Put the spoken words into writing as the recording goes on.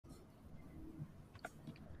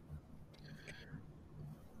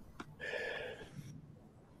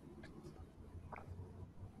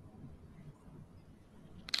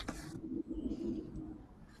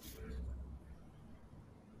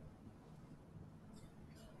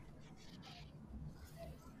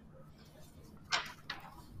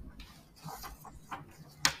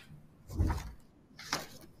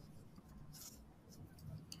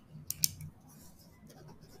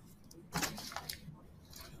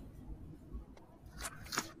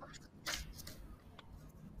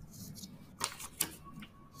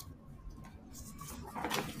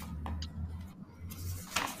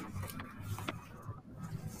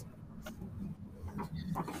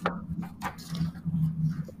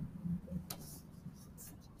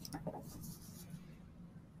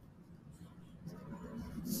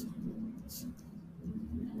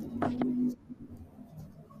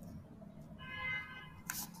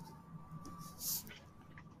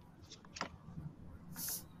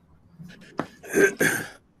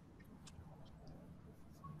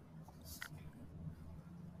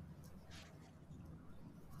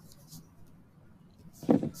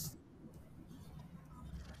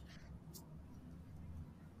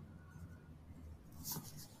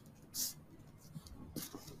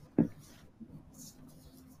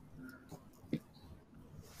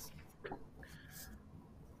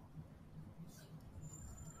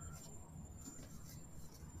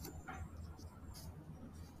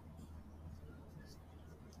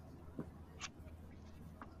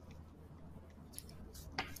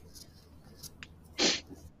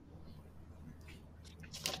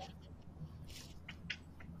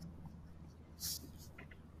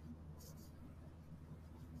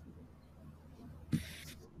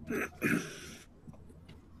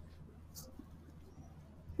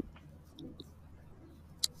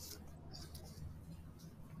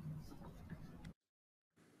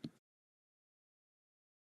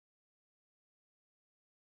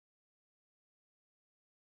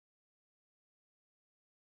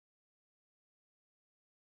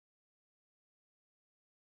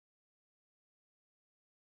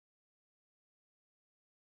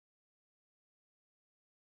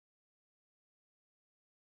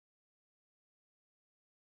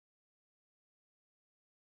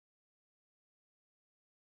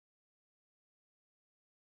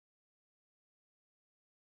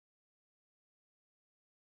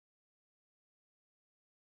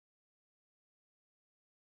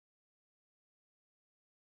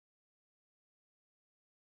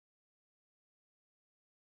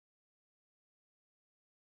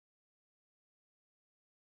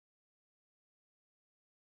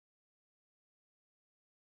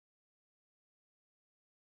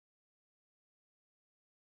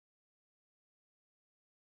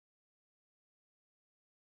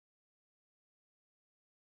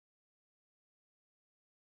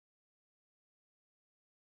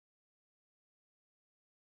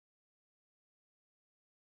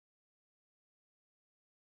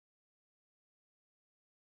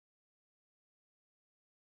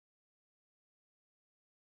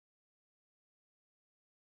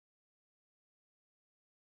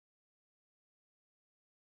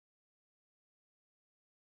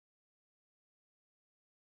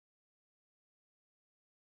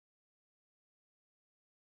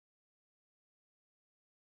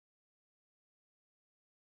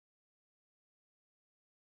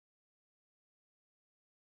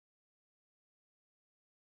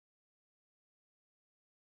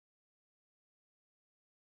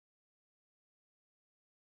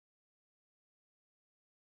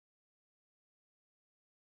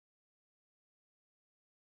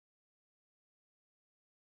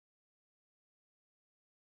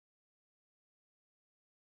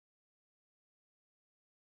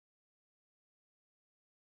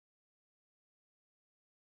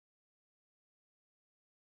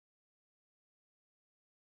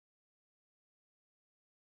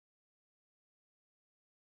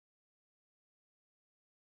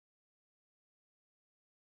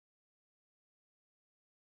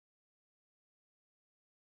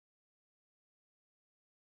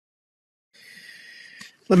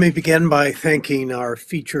Let me begin by thanking our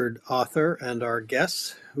featured author and our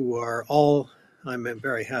guests, who are all, I'm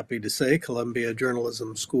very happy to say, Columbia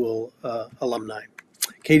Journalism School alumni.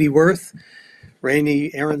 Katie Worth,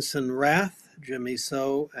 Raney Aronson-Rath, Jimmy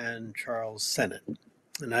So, and Charles Sennott.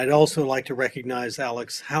 And I'd also like to recognize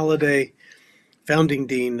Alex Halliday, founding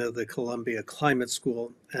dean of the Columbia Climate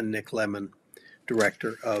School, and Nick Lemann,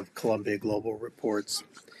 director of Columbia Global Reports.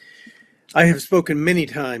 I have spoken many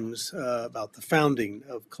times about the founding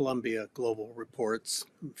of Columbia Global Reports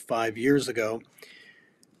 5 years ago.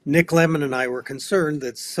 Nick Lemann and I were concerned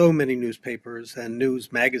that so many newspapers and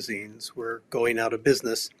news magazines were going out of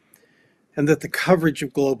business, and that the coverage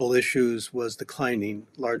of global issues was declining,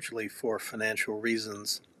 largely for financial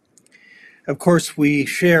reasons. Of course, we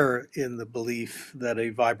share in the belief that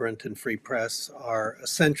a vibrant and free press are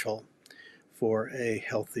essential for a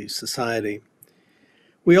healthy society.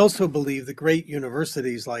 We also believe that great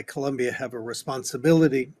universities like Columbia have a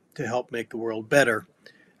responsibility to help make the world better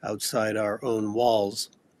outside our own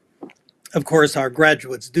walls. Of course, our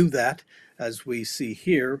graduates do that, as we see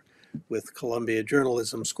here, with Columbia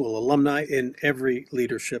Journalism School alumni in every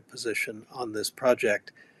leadership position on this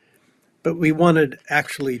project. But we wanted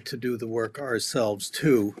actually to do the work ourselves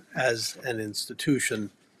too, as an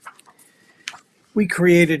institution. We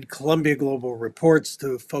created Columbia Global Reports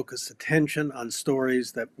to focus attention on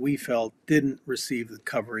stories that we felt didn't receive the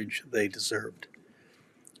coverage they deserved.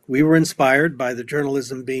 We were inspired by the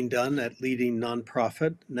journalism being done at leading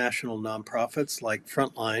national nonprofits like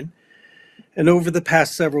FRONTLINE, and over the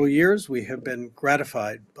past several years, we have been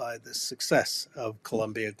gratified by the success of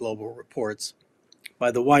Columbia Global Reports,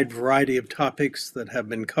 by the wide variety of topics that have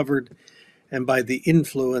been covered, and by the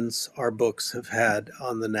influence our books have had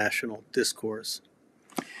on the national discourse.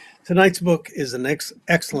 Tonight's book is an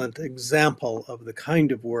excellent example of the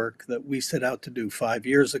kind of work that we set out to do 5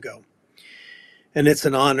 years ago. And it's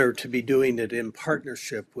an honor to be doing it in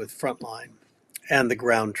partnership with FRONTLINE and the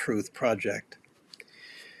GroundTruth Project.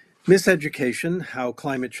 Miseducation, How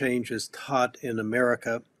Climate Change is Taught in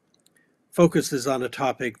America, focuses on a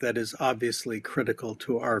topic that is obviously critical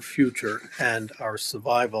to our future and our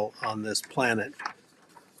survival on this planet.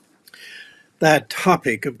 That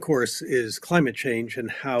topic, of course, is climate change and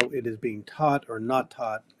how it is being taught or not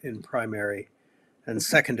taught in primary and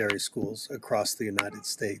secondary schools across the United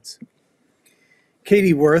States.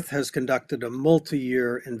 Katie Worth has conducted a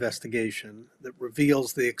multi-year investigation that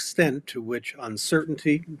reveals the extent to which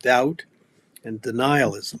uncertainty, doubt, and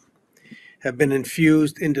denialism have been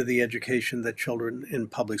infused into the education that children in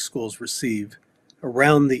public schools receive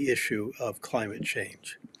around the issue of climate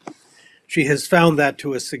change. She has found that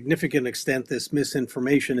to a significant extent, this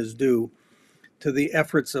misinformation is due to the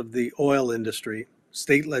efforts of the oil industry,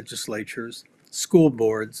 state legislatures, school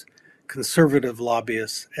boards, conservative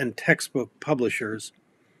lobbyists, and textbook publishers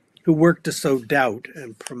who work to sow doubt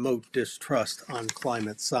and promote distrust on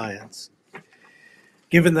climate science.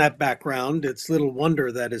 Given that background, it's little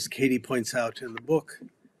wonder that, as Katie points out in the book,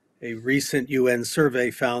 a recent UN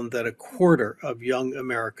survey found that a quarter of young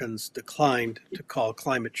Americans declined to call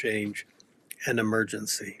climate change an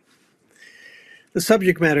emergency. The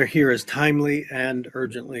subject matter here is timely and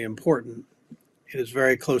urgently important. It is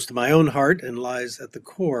very close to my own heart and lies at the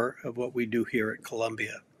core of what we do here at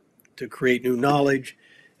Columbia, to create new knowledge,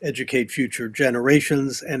 educate future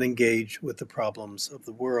generations, and engage with the problems of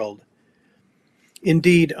the world.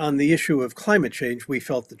 Indeed, on the issue of climate change, we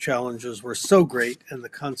felt the challenges were so great and the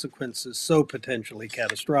consequences so potentially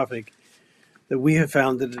catastrophic that we have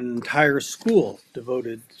founded an entire school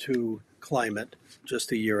devoted to climate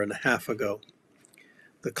just a year and a half ago.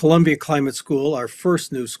 The Columbia Climate School, our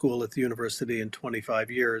first new school at the university in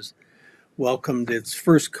 25 years, welcomed its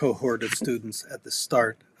first cohort of students at the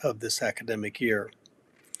start of this academic year.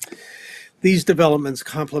 These developments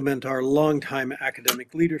complement our longtime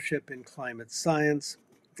academic leadership in climate science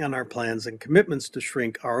and our plans and commitments to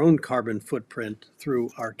shrink our own carbon footprint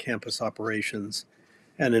through our campus operations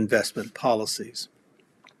and investment policies.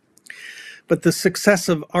 But the success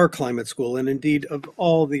of our climate school, and indeed of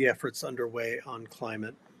all the efforts underway on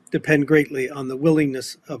climate, depend greatly on the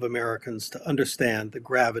willingness of Americans to understand the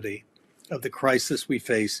gravity of the crisis we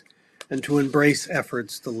face and to embrace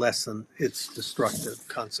efforts to lessen its destructive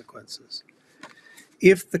consequences.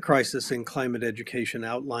 If the crisis in climate education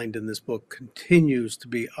outlined in this book continues to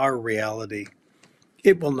be our reality,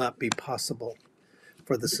 it will not be possible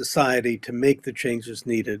for the society to make the changes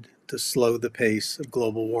needed to slow the pace of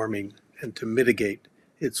global warming and to mitigate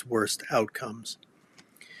its worst outcomes.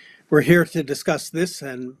 We're here to discuss this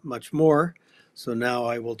and much more, so now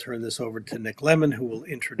I will turn this over to Nick Lemann, who will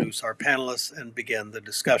introduce our panelists and begin the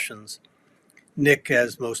discussions. Nick,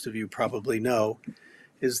 as most of you probably know,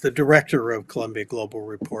 is the director of Columbia Global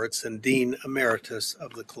Reports and Dean Emeritus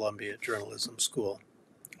of the Columbia Journalism School.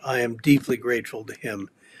 I am deeply grateful to him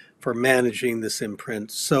for managing this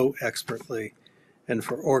imprint so expertly and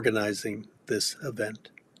for organizing this event.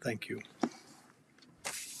 Thank you.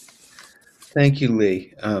 Thank you,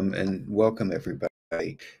 Lee, and welcome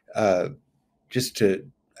everybody. I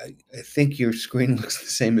think your screen looks the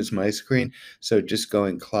same as my screen, so just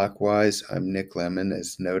going clockwise, I'm Nick Lemann,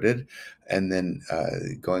 as noted, and then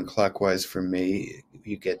going clockwise for me,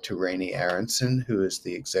 you get to Raney Aronson, who is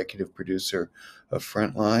the executive producer of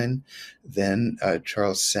FRONTLINE, then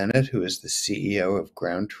Charles Sennott, who is the CEO of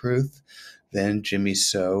GroundTruth, then Jimmy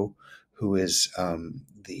So, who is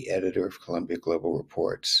the editor of Columbia Global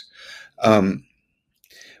Reports.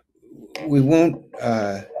 We won't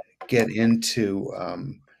get into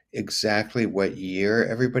exactly what year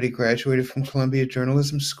everybody graduated from Columbia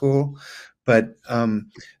Journalism School, but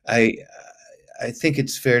I think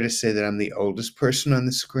it's fair to say that I'm the oldest person on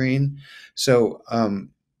the screen. So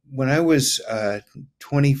when I was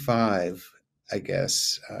 25, I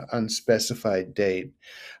guess, unspecified date,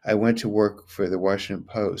 I went to work for the Washington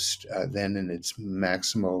Post, then in its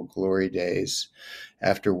maximal glory days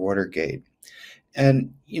after Watergate.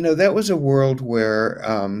 And, that was a world where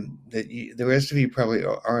the rest of you probably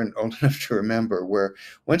aren't old enough to remember, where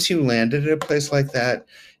once you landed at a place like that,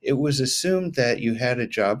 it was assumed that you had a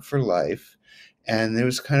job for life. And it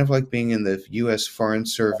was kind of like being in the U.S. Foreign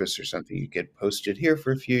Service or something. You get posted here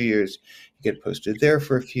for a few years, you get posted there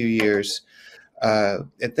for a few years.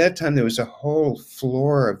 At that time, there was a whole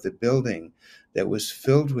floor of the building that was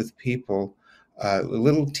filled with people,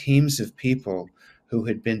 little teams of people who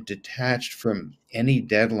had been detached from any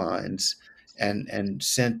deadlines and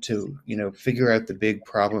sent to, figure out the big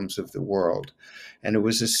problems of the world. And it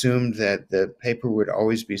was assumed that the paper would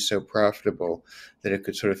always be so profitable that it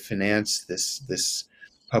could sort of finance this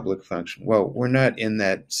public function. Well, we're not in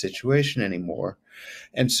that situation anymore.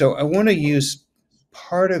 And so I want to use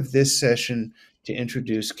part of this session to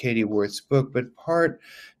introduce Katie Worth's book, but part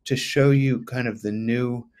to show you kind of the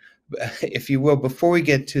new, if you will, before we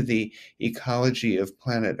get to the ecology of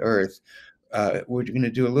planet Earth, we're going to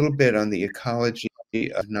do a little bit on the ecology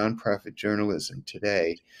of nonprofit journalism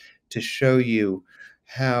today to show you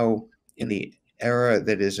how in the era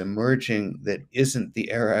that is emerging that isn't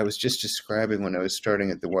the era I was just describing when I was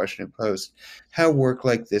starting at the Washington Post, how work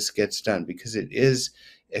like this gets done, because it is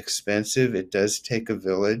expensive. It does take a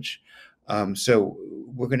village. So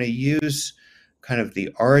we're going to use kind of the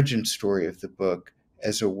origin story of the book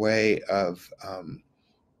as a way of,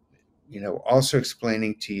 also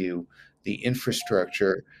explaining to you the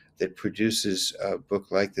infrastructure that produces a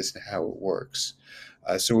book like this and how it works.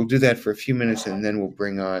 So we'll do that for a few minutes, and then we'll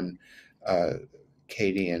bring on uh,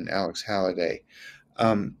 Katie and Alex Halliday.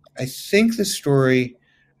 I think the story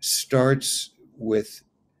starts with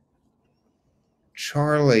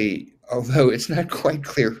Charlie, although it's not quite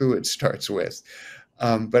clear who it starts with.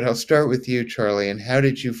 But I'll start with you, Charlie. And how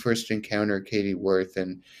did you first encounter Katie Worth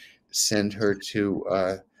and send her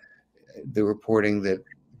to the reporting that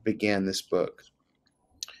began this book?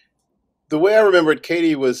 The way I remembered,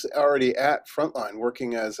 Katie was already at Frontline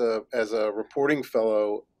working as a reporting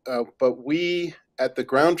fellow, but we at the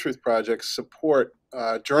GroundTruth Project support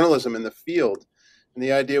journalism in the field. And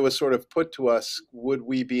the idea was sort of put to us, would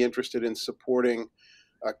we be interested in supporting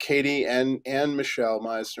Katie and Michelle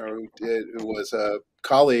Meisner, who was a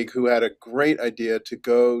colleague who had a great idea to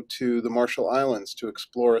go to the Marshall Islands to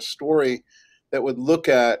explore a story that would look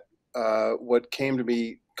at what came to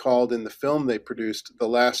be called in the film they produced, The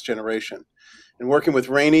Last Generation. And working with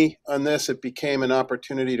Raney on this, it became an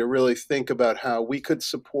opportunity to really think about how we could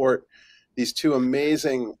support these two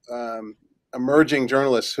amazing emerging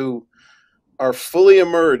journalists who are fully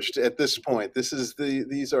emerged at this point.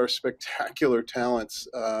 These are spectacular talents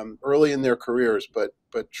early in their careers,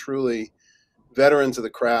 but truly veterans of the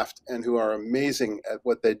craft and who are amazing at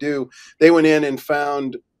what they do. They went in and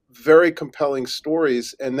found very compelling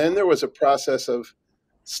stories, and then there was a process of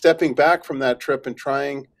stepping back from that trip and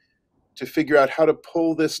trying to figure out how to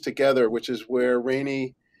pull this together, which is where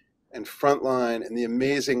Raney and Frontline and the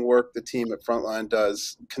amazing work the team at Frontline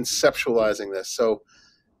does conceptualizing this. So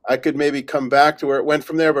I could maybe come back to where it went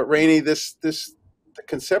from there, but Raney, the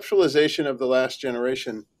conceptualization of The Last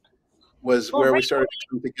Generation was Well, where we right. started to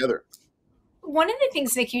come together. One of the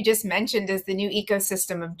things, Nick, you just mentioned is the new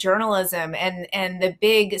ecosystem of journalism and the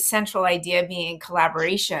big central idea being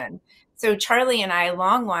collaboration. So Charlie and I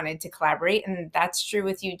long wanted to collaborate, and that's true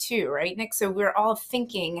with you too, right, Nick? So we're all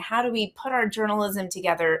thinking, how do we put our journalism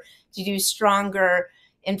together to do stronger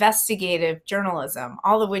investigative journalism,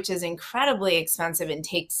 all of which is incredibly expensive and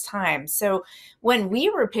takes time. So when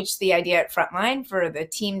we were pitched the idea at Frontline for the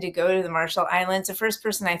team to go to the Marshall Islands, the first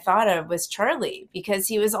person I thought of was Charlie, because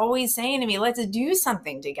he was always saying to me, let's do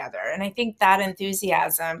something together. And I think that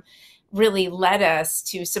enthusiasm really led us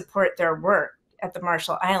to support their work at the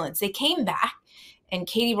Marshall Islands. They came back, and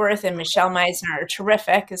Katie Worth and Michelle Meisner are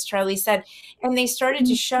terrific, as Charlie said, and they started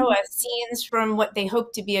to show us scenes from what they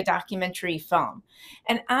hoped to be a documentary film.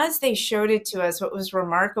 And as they showed it to us, what was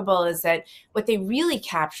remarkable is that what they really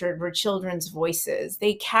captured were children's voices.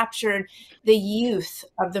 They captured the youth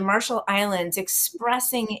of the Marshall Islands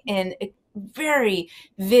expressing in very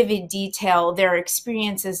vivid detail their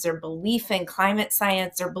experiences, their belief in climate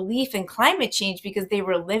science, their belief in climate change, because they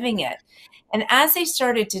were living it. And as they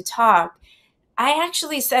started to talk, I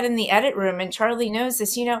actually said in the edit room, and Charlie knows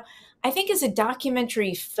this, I think as a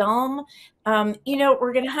documentary film,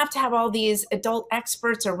 we're going to have all these adult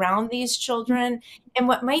experts around these children. And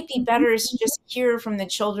what might be better is to just hear from the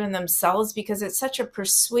children themselves, because it's such a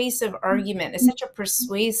persuasive argument. It's such a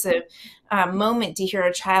persuasive moment to hear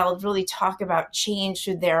a child really talk about change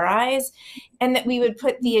through their eyes. And that we would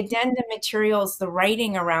put the addendum materials, the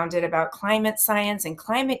writing around it about climate science and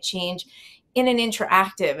climate change in an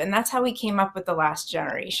interactive. And that's how we came up with The Last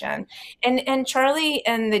Generation. And Charlie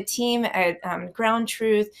and the team at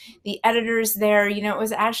GroundTruth, the editors there, it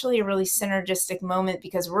was actually a really synergistic moment,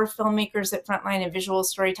 because we're filmmakers at Frontline and visual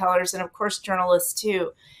storytellers, and of course journalists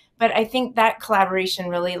too. But I think that collaboration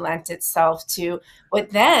really lent itself to what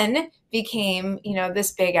then became,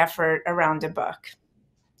 this big effort around a book.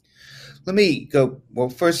 Let me go. Well,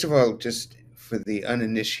 first of all, just for the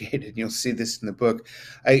uninitiated, you'll see this in the book.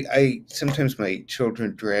 I sometimes my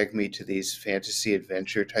children drag me to these fantasy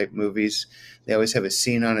adventure type movies. They always have a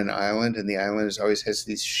scene on an island, and the island always has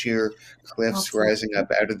these sheer cliffs rising up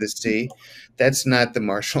out of the sea. That's not the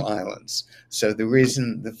Marshall Islands. So the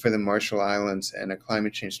reason for the Marshall Islands and a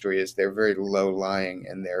climate change story is they're very low lying,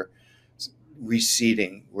 and they're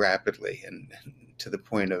receding rapidly, and to the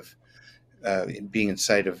point of being in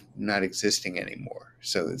sight of not existing anymore.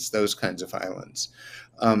 So it's those kinds of islands.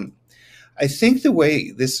 I think the way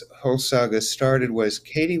this whole saga started was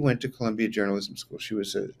Katie went to Columbia Journalism School. She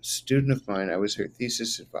was a student of mine. I was her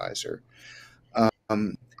thesis advisor.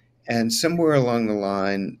 And somewhere along the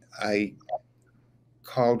line, I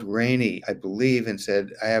called Raney, I believe, and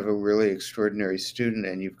said, I have a really extraordinary student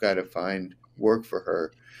and you've got to find work for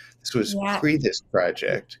her. This was Yeah. pre this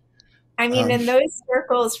project. I mean, Um, and those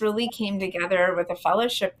circles really came together with a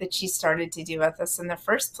fellowship that she started to do with us in the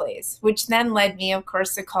first place, which then led me, of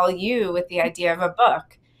course, to call you with the idea of a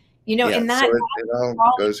book. You know, yeah, and so that it all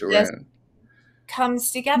all of goes this around.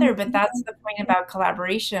 comes together, but that's the point about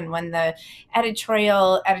collaboration. When the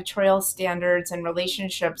editorial standards and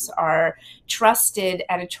relationships are trusted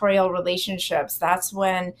editorial relationships, that's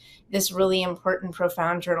when this really important,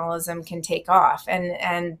 profound journalism can take off.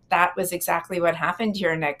 And that was exactly what happened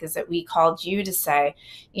here, Nick, is that we called you to say,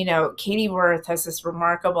 you know, Katie Worth has this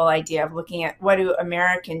remarkable idea of looking at what do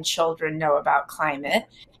American children know about climate,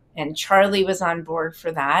 and Charlie was on board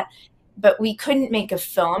for that. But we couldn't make a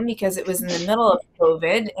film because it was in the middle of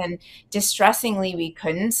COVID, and distressingly we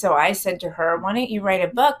couldn't. So I said to her, why don't you write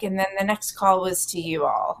a book? And then the next call was to you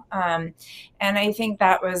all. And I think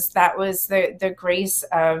that was the grace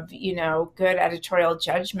of, you know, good editorial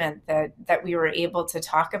judgment that we were able to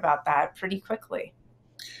talk about that pretty quickly.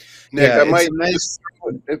 Nick, Yeah, I it's might, nice.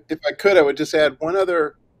 if I could, I would just add one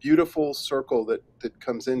other beautiful circle that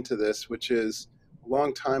comes into this, which is a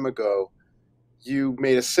long time ago, you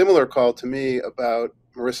made a similar call to me about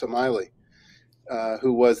Marissa Miley,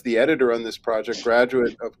 who was the editor on this project,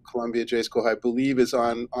 graduate of Columbia J School, I believe is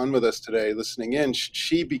on with us today listening in.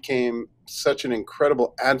 She became such an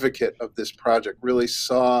incredible advocate of this project, really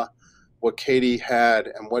saw what Katie had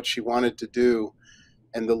and what she wanted to do,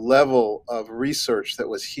 and the level of research that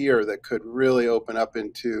was here that could really open up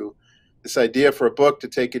into this idea for a book to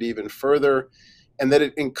take it even further. And that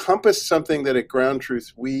it encompassed something that at Ground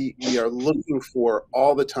Truth we are looking for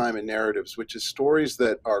all the time in narratives, which is stories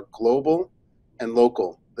that are global and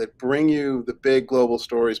local, that bring you the big global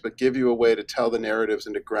stories, but give you a way to tell the narratives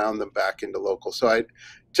and to ground them back into local. So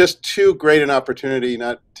just too great an opportunity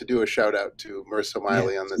not to do a shout out to Marissa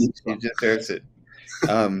Miley on this. She deserves it.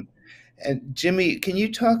 And Jimmy, can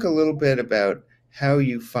you talk a little bit about how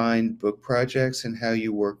you find book projects and how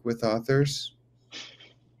you work with authors?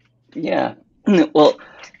 Yeah. Well,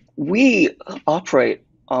 we operate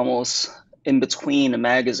almost in between a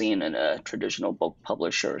magazine and a traditional book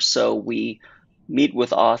publisher. So we meet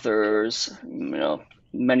with authors, you know,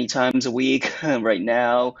 many times a week. Right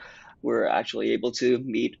now, we're actually able to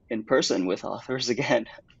meet in person with authors again.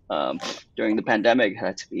 During the pandemic, it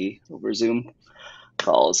had to be over Zoom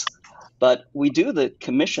calls. But we do the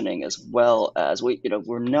commissioning as well as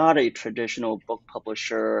we're not a traditional book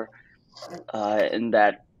publisher in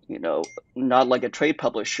that, not like a trade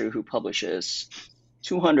publisher who publishes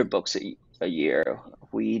 200 books a year.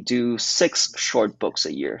 We do 6 short books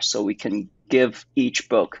a year, so we can give each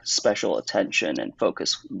book special attention and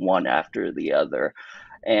focus one after the other.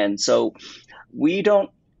 And so we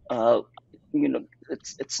don't,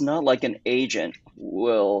 it's not like an agent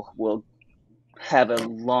will have a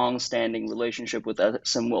long-standing relationship with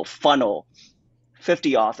us and will funnel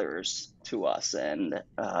 50 authors to us, and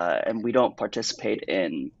we don't participate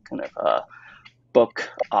in kind of book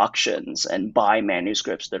auctions and buy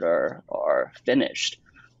manuscripts that are finished.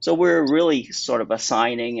 So we're really sort of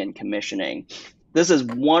assigning and commissioning. This is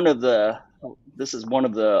one of the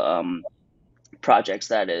projects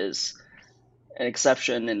that is an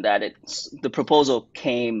exception in that the proposal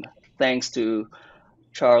came thanks to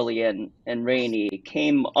Charlie and Raney,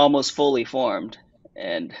 came almost fully formed,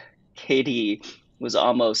 and Katie was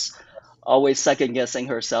almost always second guessing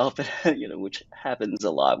herself, which happens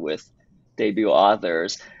a lot with debut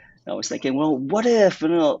authors. And I was thinking, well, what if?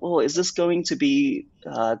 Is this going to be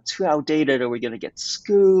too outdated? Are we going to get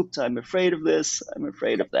scooped? I'm afraid of this. I'm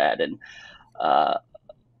afraid of that. And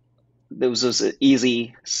there was this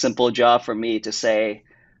easy, simple job for me to say,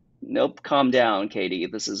 nope, calm down, Katie.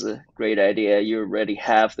 This is a great idea. You already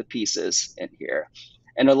have the pieces in here.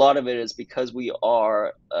 And a lot of it is because we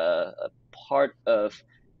are a part of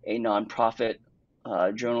a nonprofit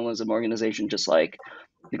journalism organization, just like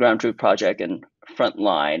the GroundTruth Project and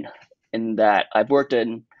FRONTLINE, in that I've worked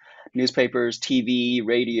in newspapers, TV,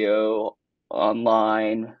 radio,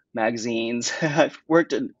 online, magazines. I've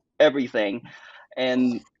worked in everything.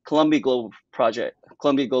 And Columbia Global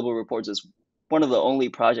Reports is one of the only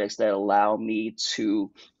projects that allow me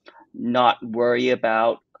to not worry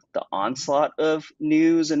about the onslaught of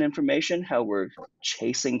news and information, how we're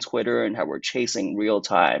chasing Twitter and how we're chasing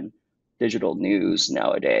real-time digital news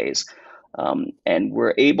nowadays. And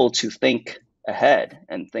we're able to think ahead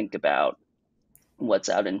and think about what's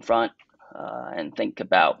out in front and think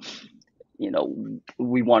about,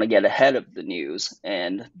 we want to get ahead of the news.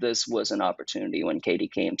 And this was an opportunity when Katie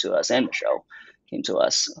came to us and Michelle came to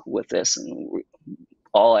us with this. And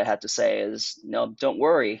all I had to say is, no, don't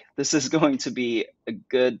worry. This is going to be a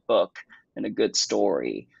good book and a good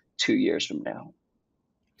story 2 years from now.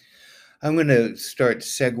 I'm going to start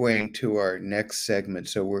segueing to our next segment.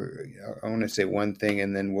 So I want to say one thing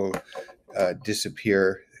and then we'll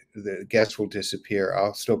disappear. The guests will disappear.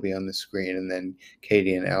 I'll still be on the screen, and then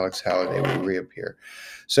Katie and Alex Halliday will reappear.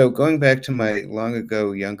 So going back to my long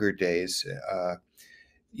ago, younger days,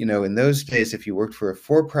 in those days, if you worked for a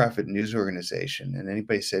for-profit news organization and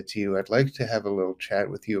anybody said to you, I'd like to have a little chat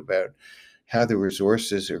with you about how the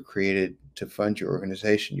resources are created to fund your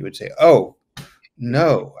organization, you would say, oh,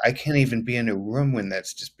 no, I can't even be in a room when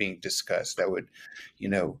that's just being discussed. That would,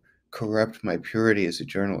 corrupt my purity as a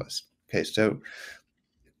journalist. Okay, so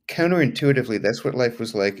counterintuitively, that's what life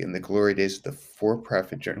was like in the glory days of the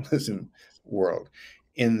for-profit journalism world.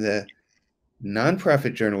 In the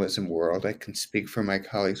nonprofit journalism world, I can speak for my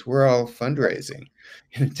colleagues, we're all fundraising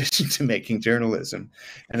in addition to making journalism.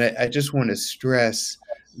 And I just want to stress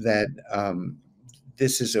that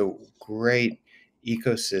this is a great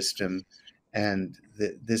ecosystem, and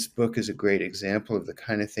this book is a great example of the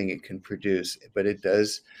kind of thing it can produce, but it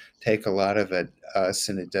does take a lot of us,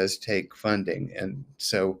 and it does take funding. And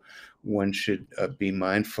so one should be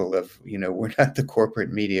mindful of, we're not the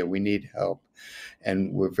corporate media, we need help.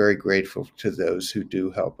 And we're very grateful to those who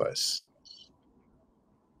do help us.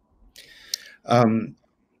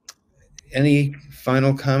 Any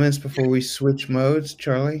final comments before we switch modes,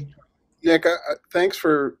 Charlie? Nick, thanks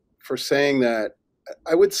for saying that.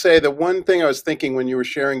 I would say the one thing I was thinking when you were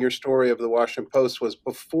sharing your story of the Washington Post was,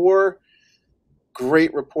 before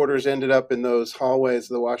great reporters ended up in those hallways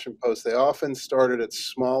of the Washington Post, they often started at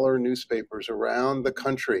smaller newspapers around the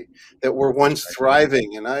country that were once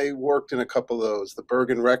thriving. And I worked in a couple of those, the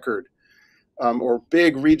Bergen Record, or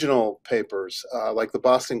big regional papers like the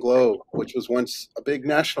Boston Globe, which was once a big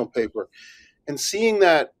national paper. And seeing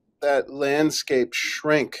that landscape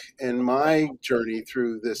shrink in my journey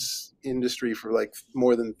through this industry for like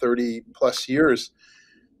more than 30 plus years,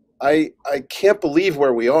 I can't believe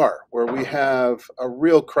where we are, where we have a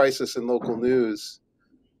real crisis in local news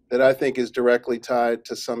that I think is directly tied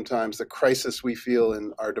to sometimes the crisis we feel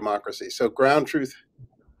in our democracy. So GroundTruth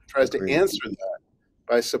tries to answer that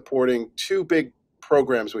by supporting two big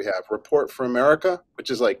programs we have: Report for America,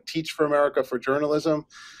 which is like Teach for America for journalism;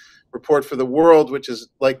 Report for the World, which is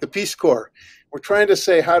like the Peace Corps. We're trying to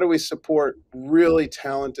say, how do we support really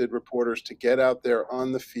talented reporters to get out there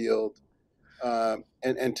on the field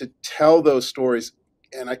and to tell those stories?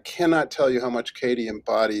 And I cannot tell you how much Katie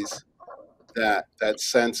embodies that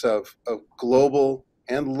sense of global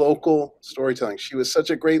and local storytelling. She was such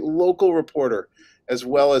a great local reporter, as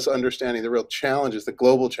well as understanding the real challenges, the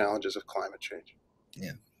global challenges of climate change.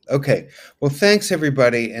 Yeah. Okay. Well, thanks,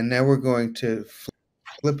 everybody. And now we're going to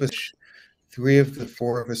flip a three of the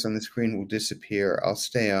four of us on the screen will disappear. I'll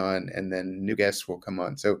stay on, and then new guests will come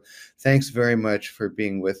on. So thanks very much for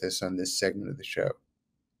being with us on this segment of the show.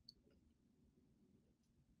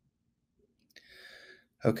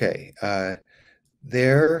 Okay.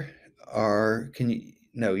 There are,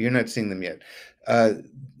 no, you're not seeing them yet.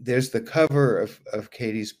 There's the cover of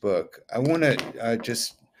Katie's book. I want to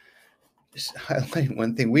just highlight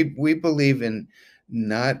one thing. We believe in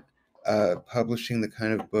not publishing the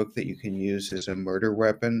kind of book that you can use as a murder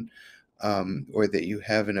weapon, or that you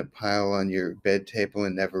have in a pile on your bed table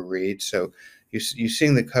and never read. So you're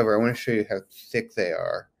seeing the cover. I want to show you how thick they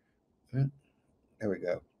are. There we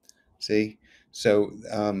go. See? So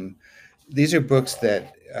these are books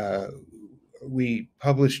that we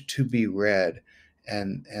publish to be read,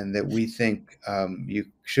 and that we think you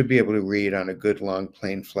should be able to read on a good long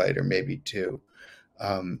plane flight, or maybe two.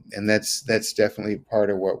 And that's definitely part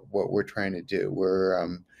of what we're trying to do. We're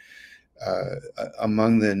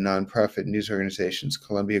among the nonprofit news organizations,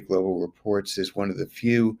 Columbia Global Reports is one of the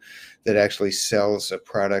few that actually sells a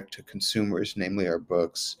product to consumers, namely our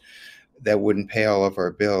books, that wouldn't pay all of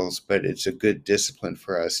our bills, but it's a good discipline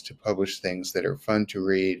for us to publish things that are fun to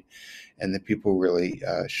read and that people really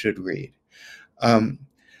should read. Okay,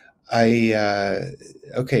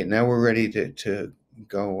 now we're ready to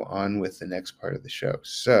go on with the next part of the show.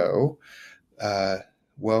 So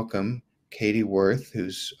welcome Katie Worth,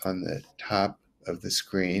 who's on the top of the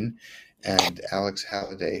screen, and Alex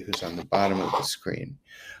Halliday, who's on the bottom of the screen.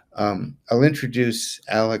 I'll introduce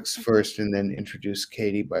Alex first and then introduce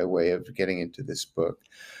Katie by way of getting into this book.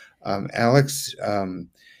 Alex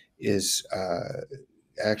is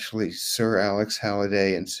actually Sir Alex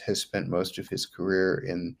Halliday, and has spent most of his career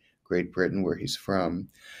in Great Britain, where he's from,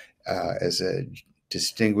 as a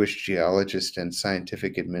distinguished geologist and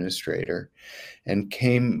scientific administrator, and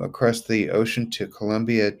came across the ocean to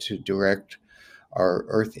Columbia to direct our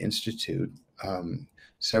Earth Institute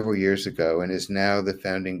several years ago and is now the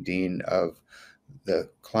founding dean of the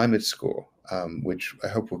climate school, which I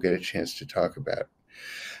hope we'll get a chance to talk about.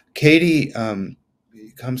 Katie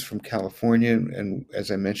comes from California, and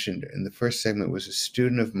as I mentioned in the first segment, was a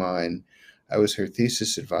student of mine. I was her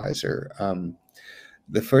thesis advisor.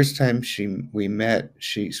 The first time we met,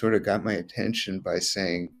 she sort of got my attention by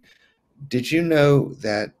saying, "Did you know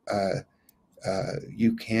that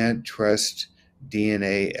you can't trust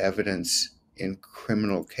DNA evidence in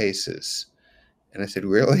criminal cases?" And I said,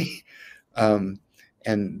 "Really?"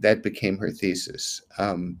 And that became her thesis.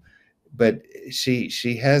 But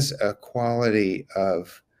she has a quality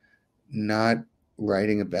of not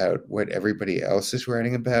writing about what everybody else is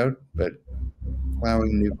writing about, but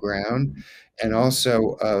plowing new ground, and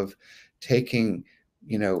also of taking,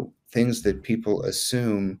 things that people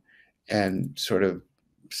assume and sort of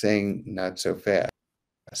saying not so fast.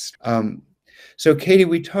 So Katie,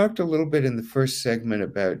 we talked a little bit in the first segment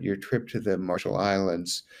about your trip to the Marshall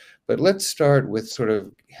Islands, but let's start with sort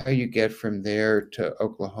of how you get from there to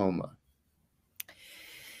Oklahoma.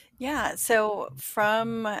 Yeah, so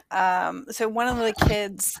so one of the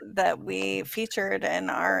kids that we featured in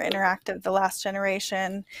our interactive The Last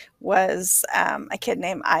Generation was a kid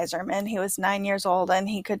named Iserman. He was 9 years old, and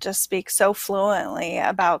he could just speak so fluently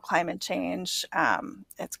about climate change,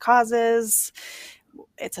 its causes,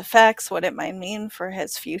 its effects, what it might mean for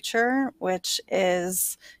his future, which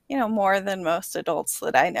is, more than most adults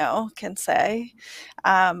that I know can say.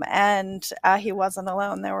 And he wasn't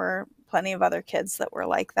alone. There were plenty of other kids that were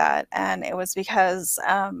like that, and it was because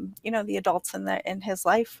the adults in his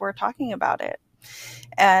life were talking about it,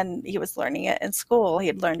 and he was learning it in school. He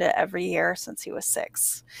had learned it every year since he was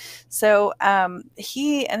 6. So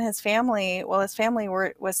he and his family,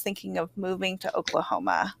 was thinking of moving to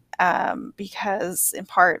Oklahoma, in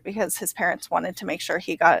part because his parents wanted to make sure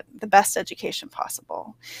he got the best education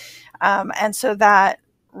possible, and so that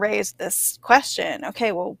raised this question.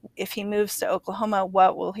 Okay, well, if he moves to Oklahoma,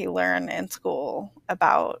 what will he learn in school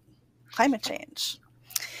about climate change?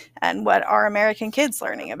 And what are American kids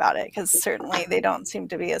learning about it? Because certainly they don't seem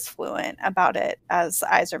to be as fluent about it as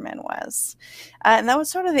Iserman was. And that was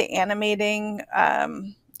sort of the animating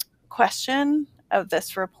question of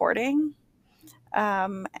this reporting,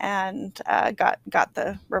 and got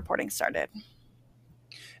the reporting started.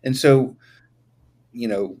 And so,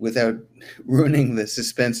 without ruining the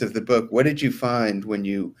suspense of the book, what did you find when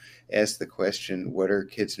you asked the question, what are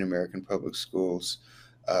kids in American public schools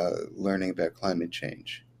learning about climate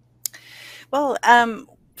change? Well,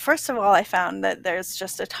 first of all, I found that there's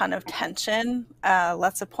just a ton of tension,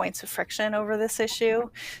 lots of points of friction over this issue.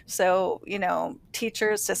 So,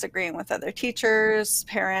 teachers disagreeing with other teachers,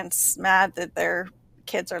 parents mad that their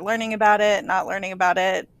kids are learning about it, not learning about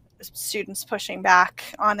it, students pushing back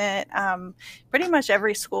on it. Pretty much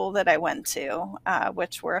every school that I went to,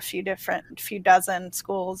 which were a few dozen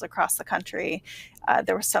schools across the country,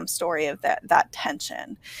 there was some story of that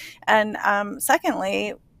tension. And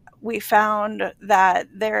secondly, we found that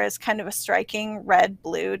there is kind of a striking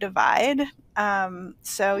red-blue divide.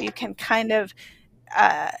 So you can kind of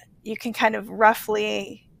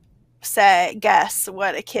roughly guess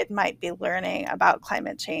what a kid might be learning about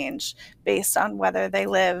climate change based on whether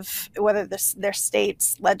their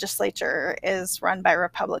state's legislature is run by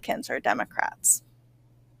Republicans or Democrats.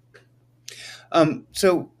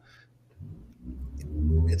 So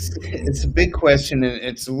it's a big question, and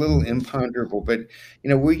it's a little imponderable, but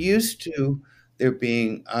we're used to there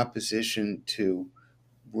being opposition to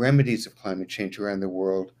remedies of climate change around the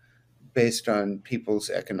world based on people's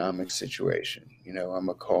economic situation. I'm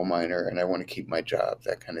a coal miner and I want to keep my job,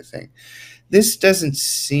 that kind of thing. This doesn't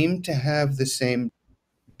seem to have the same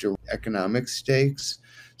direct economic stakes.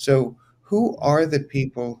 So who are the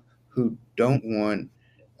people who don't want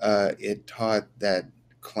it taught that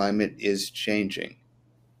climate is changing?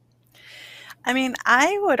 I mean,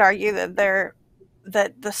 I would argue that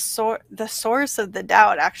the source of the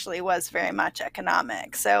doubt actually was very much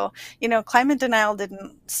economic. So, climate denial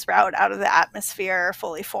didn't sprout out of the atmosphere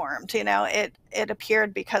fully formed. It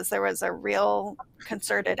appeared because there was a real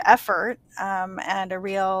concerted effort, and a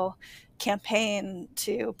real campaign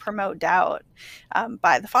to promote doubt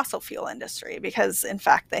by the fossil fuel industry, because in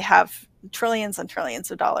fact they have trillions and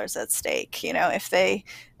trillions of dollars at stake. If they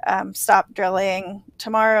stop drilling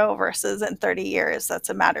tomorrow versus in 30 years, that's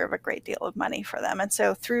a matter of a great deal of money for them. And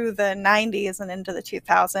so through the 90s and into the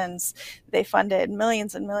 2000s, they funded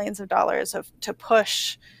millions and millions of dollars to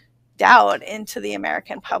push doubt into the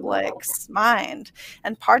American public's mind.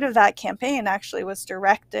 And part of that campaign actually was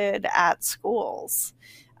directed at schools.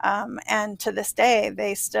 And to this day,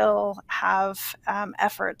 they still have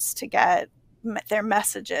efforts to get their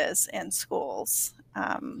messages in schools.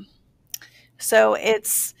 So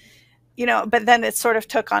it's, but then it sort of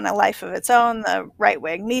took on a life of its own. The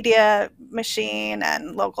right-wing media machine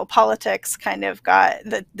and local politics kind of got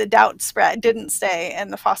the doubt spread, didn't stay in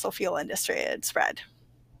the fossil fuel industry, it spread.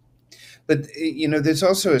 But, there's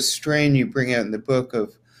also a strain you bring out in the book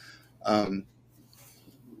of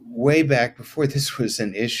way back before this was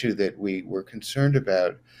an issue that we were concerned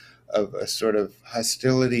about, of a sort of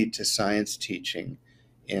hostility to science teaching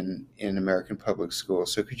in American public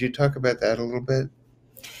schools. So could you talk about that a little bit?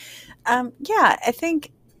 Yeah, I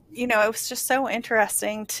think, it was just so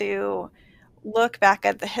interesting to look back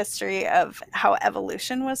at the history of how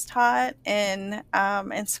evolution was taught in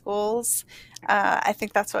schools. I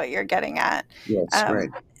think that's what you're getting at. Yes, right.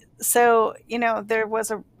 So, there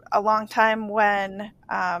was a long time when,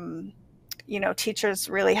 teachers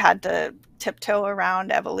really had to tiptoe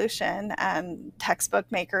around evolution, and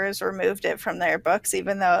textbook makers removed it from their books,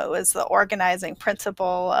 even though it was the organizing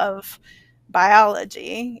principle of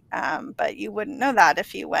biology. But you wouldn't know that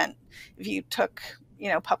if you took,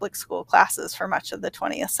 public school classes for much of the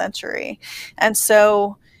 20th century. And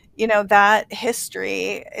so, that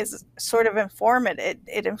history is sort of informative.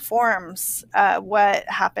 It informs what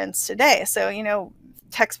happens today. So,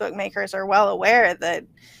 textbook makers are well aware that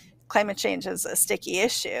climate change is a sticky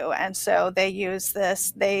issue. And so they use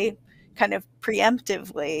this, they kind of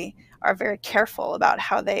preemptively are very careful about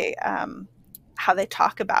how they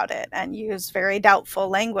talk about it, and use very doubtful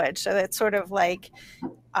language. So it's sort of like,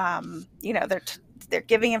 they're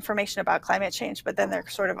giving information about climate change, but then they're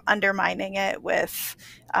sort of undermining it with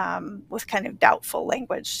kind of doubtful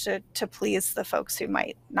language to please the folks who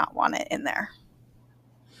might not want it in there.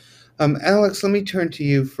 Alex, let me turn to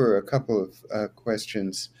you for a couple of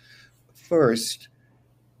questions. First,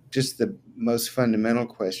 just the most fundamental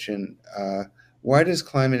question, why does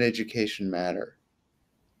climate education matter?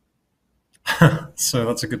 So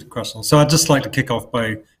that's a good question. So I'd just like to kick off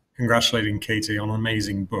by congratulating Katie on an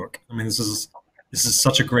amazing book. I mean, this is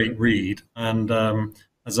such a great read. And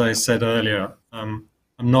as I said earlier, I'm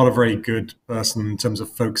not a very good person in terms of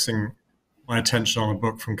focusing my attention on a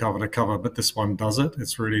book from cover to cover, but this one does it.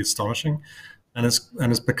 It's really astonishing. And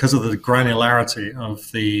it's because of the granularity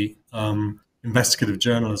of the investigative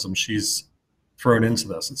journalism she's thrown into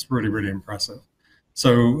this. It's really, really impressive.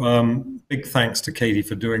 So big thanks to Katie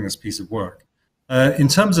for doing this piece of work. In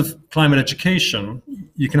terms of climate education,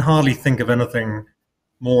 you can hardly think of anything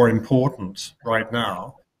more important right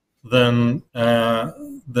now than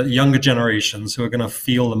the younger generations who are going to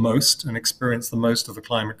feel the most and experience the most of the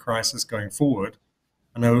climate crisis going forward,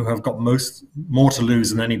 and who have got more to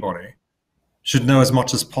lose than anybody, should know as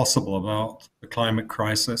much as possible about the climate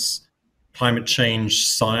crisis, climate change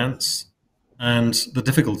science, and the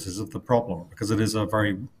difficulties of the problem, because it's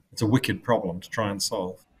a wicked problem to try and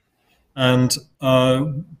solve. And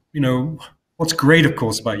what's great, of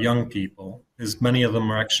course, about young people is many of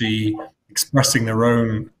them are actually expressing their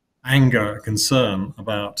own anger, concern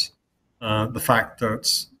about the fact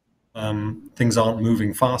that things aren't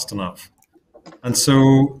moving fast enough. And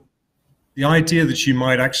so the idea that you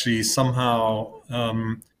might actually somehow,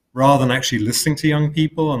 rather than actually listening to young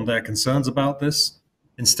people and their concerns about this,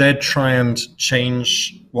 instead try and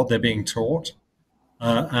change what they're being taught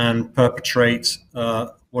and perpetrate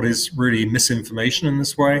what is really misinformation in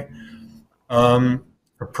this way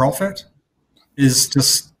for profit is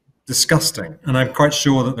just disgusting. And I'm quite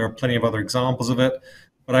sure that there are plenty of other examples of it,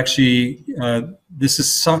 but actually this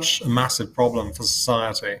is such a massive problem for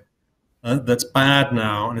society that's bad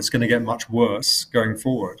now, and it's going to get much worse going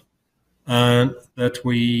forward, and that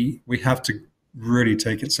we have to really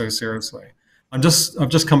take it so seriously. I've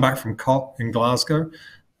just come back from COP in Glasgow,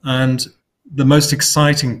 and the most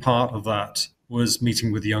exciting part of that was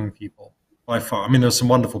meeting with young people by far. I mean, there's some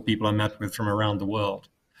wonderful people I met with from around the world,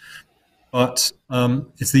 but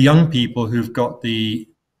it's the young people who've got the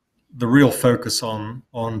real focus on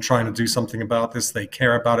trying to do something about this. They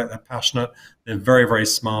care about it. They're passionate. They're very, very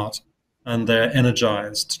smart, and they're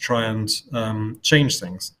energized to try and change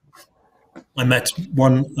things. I met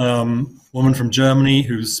one woman from Germany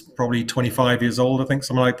who's probably 25 years old, I think,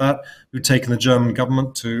 something like that, who'd taken the German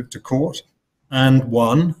government to court and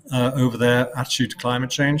won over their attitude to climate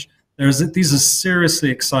change. These are seriously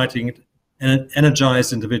exciting and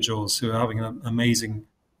energized individuals who are having an amazing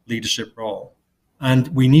leadership role. And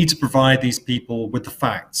we need to provide these people with the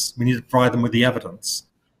facts. We need to provide them with the evidence.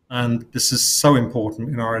 And this is so important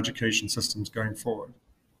in our education systems going forward.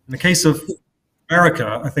 In the case of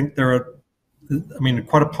America, I think there are, I mean,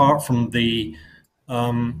 quite apart from the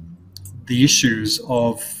the issues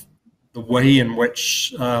of the way in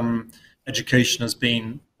which education has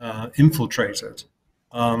been infiltrated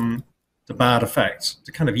to bad effect,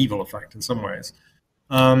 to kind of evil effect in some ways.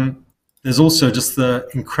 There's also just the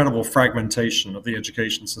incredible fragmentation of the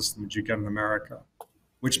education system that you get in America,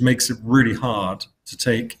 which makes it really hard to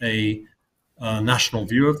take a national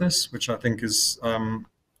view of this, which I think is a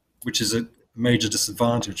major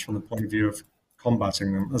disadvantage from the point of view of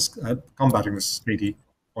combating them, combating this, as Katie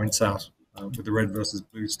points out, with the red versus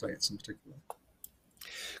blue states in particular.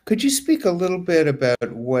 Could you speak a little bit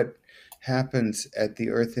about what happens at the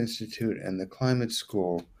Earth Institute and the Climate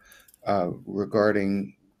School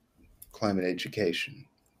regarding climate education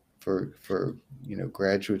for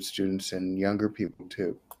graduate students and younger people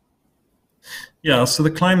too? Yeah, so the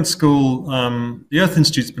Climate School, the Earth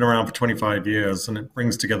Institute's been around for 25 years, and it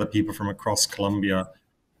brings together people from across Columbia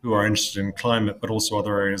who are interested in climate, but also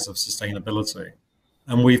other areas of sustainability.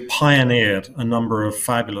 And we've pioneered a number of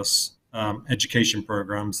fabulous education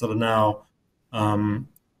programs that are now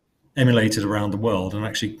emulated around the world, and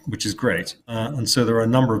actually, which is great. And so there are a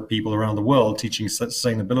number of people around the world teaching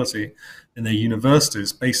sustainability in their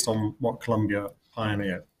universities based on what Columbia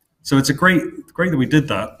pioneered. So it's great that we did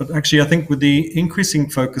that. But actually, I think with the increasing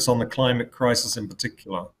focus on the climate crisis in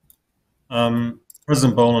particular,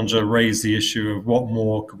 President Bollinger raised the issue of what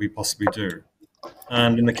more could we possibly do.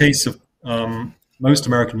 And in the case of most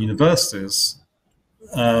American universities,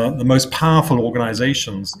 the most powerful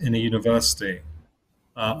organizations in a university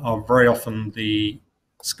are very often the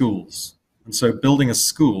schools. And so building a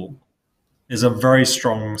school is a very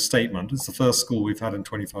strong statement. It's the first school we've had in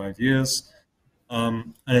 25 years.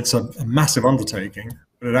 And it's a massive undertaking,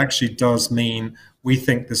 but it actually does mean we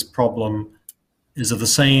think this problem is of the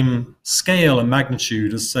same scale and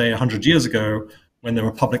magnitude as, say, 100 years ago when there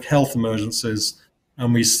were public health emergencies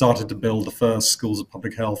and we started to build the first schools of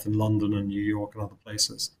public health in London and New York and other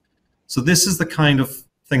places. So this is the kind of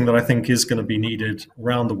thing that I think is going to be needed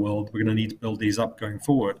around the world. We're going to need to build these up going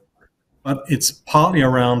forward. But it's partly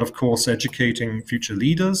around, of course, educating future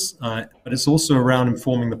leaders, but it's also around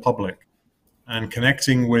informing the public and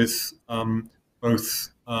connecting with both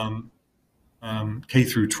K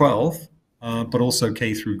through 12, but also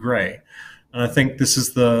K through Grey. And I think this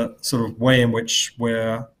is the sort of way in which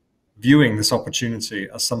we're viewing this opportunity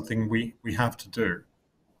as something we have to do.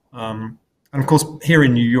 And of course, here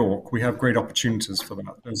in New York, we have great opportunities for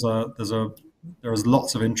that. There is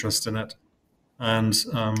lots of interest in it, and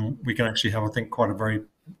we can actually have, I think, quite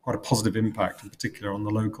a positive impact, in particular on the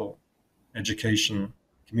local education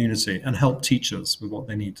community, and help teachers with what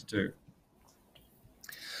they need to do.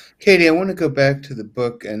 Katie, I want to go back to the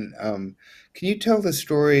book, and can you tell the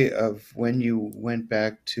story of when you went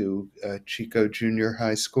back to Chico Junior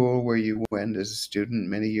High School, where you went as a student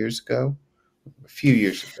many years ago? A few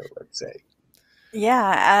years ago, let's say.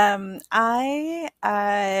 Yeah,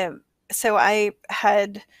 I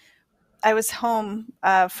was home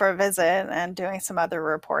for a visit and doing some other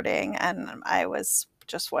reporting, and I was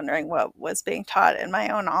just wondering what was being taught in my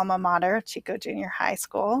own alma mater, Chico Junior High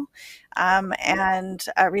School, and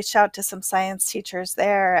reached out to some science teachers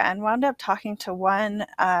there and wound up talking to one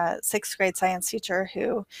sixth grade science teacher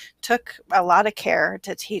who took a lot of care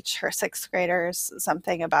to teach her sixth graders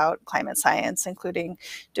something about climate science, including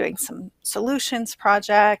doing some solutions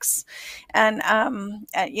projects and,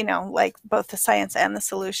 like both the science and the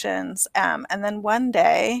solutions. And then one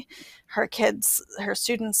day, her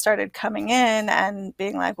students started coming in and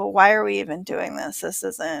being like, well, why are we even doing this? This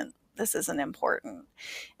isn't important.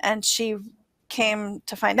 And she came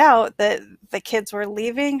to find out that the kids were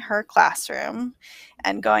leaving her classroom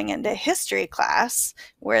and going into history class,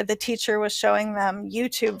 where the teacher was showing them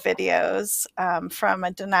YouTube videos from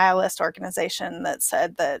a denialist organization that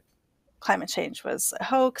said that climate change was a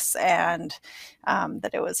hoax and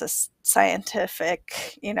that it was a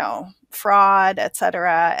scientific, fraud,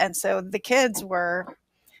 etc. And so the kids were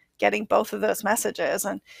getting both of those messages,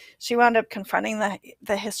 and she wound up confronting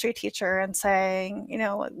the history teacher and saying,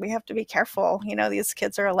 we have to be careful. These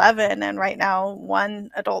kids are 11, and right now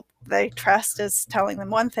one adult they trust is telling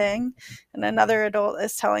them one thing, and another adult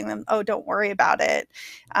is telling them, oh, don't worry about it.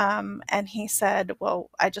 And he said,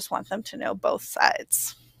 well, I just want them to know both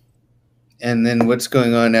sides. And then what's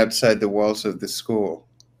going on outside the walls of the school?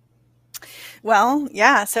 Well,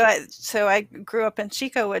 yeah. So I grew up in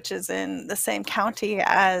Chico, which is in the same county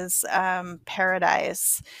as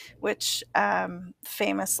Paradise, which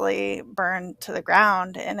famously burned to the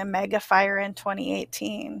ground in a mega fire in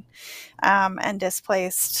 2018 and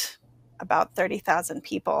displaced about 30,000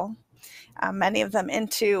 people, many of them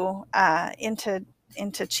into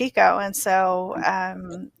into Chico, and so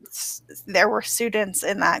there were students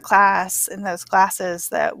in that class, in those classes,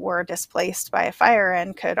 that were displaced by a fire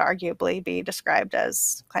and could arguably be described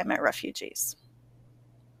as climate refugees.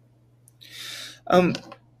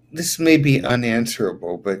 This may be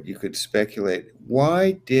unanswerable, but you could speculate.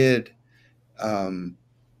 Why did the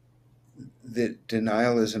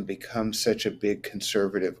denialism become such a big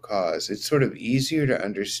conservative cause? It's sort of easier to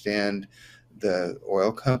understand the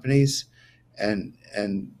oil companies, and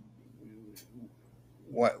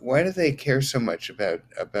why do they care so much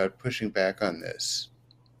about pushing back on this?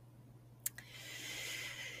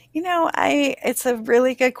 You know, it's a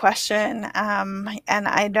really good question, and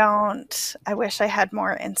I wish I had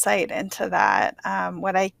more insight into that.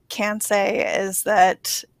 What I can say is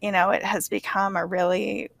that, you know, it has become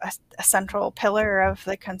a central pillar of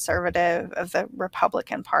the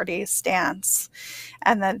Republican Party's stance,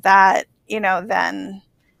 and that, you know, then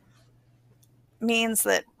means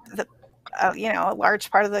that you know, a large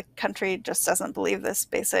part of the country just doesn't believe this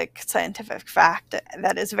basic scientific fact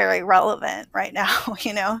that is very relevant right now,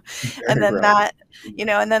 you know, and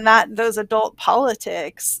then those adult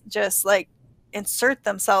politics just like insert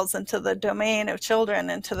themselves into the domain of children,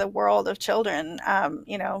 into the world of children,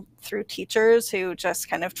 you know, through teachers who just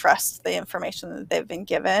kind of trust the information that they've been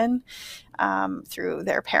given, through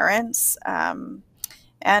their parents.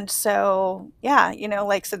 And so, yeah, you know,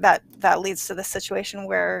 like, so that leads to the situation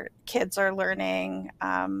where kids are learning,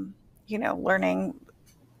 you know,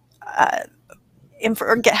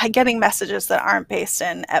 getting messages that aren't based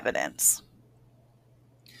in evidence.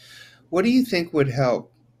 What do you think would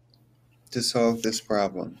help to solve this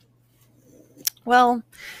problem? Well,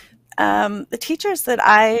 the teachers that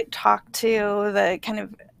I talked to, the kind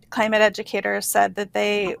of climate educators, said that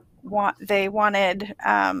they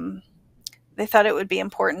thought it would be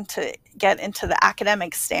important to get into the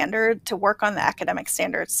academic standard, to work on the academic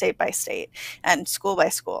standards state by state and school by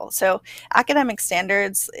school. So academic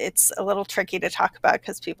standards, it's a little tricky to talk about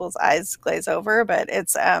because people's eyes glaze over, but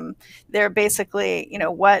it's they're basically, you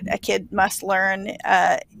know, what a kid must learn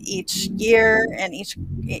each year and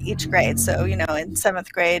each grade. So, you know, in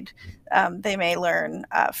 7th grade, they may learn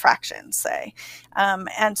fractions, say.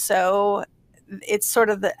 And so it's sort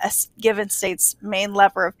of a given state's main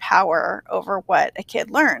lever of power over what a kid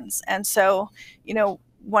learns. And so, you know,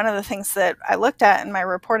 one of the things that I looked at in my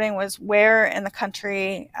reporting was where in the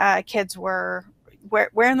country kids were,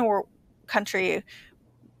 where in the country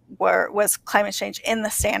was climate change in the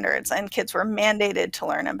standards and kids were mandated to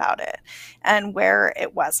learn about it, and where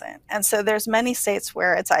it wasn't. And so there's many states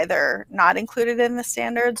where it's either not included in the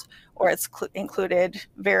standards, or it's included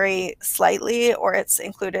very slightly, or it's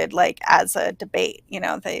included like as a debate. You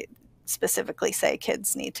know, they specifically say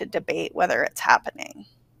kids need to debate whether it's happening.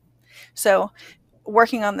 So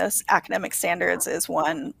working on those academic standards is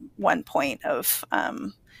one point of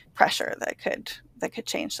pressure that could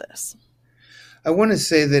change this. I want to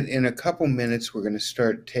say that in a couple minutes, we're going to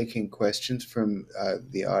start taking questions from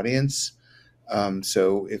the audience.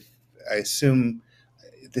 So I assume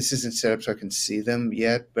this isn't set up so I can see them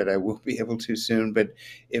yet, but I will be able to soon. But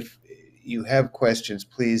if you have questions,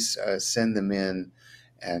 please send them in,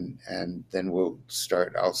 and then I'll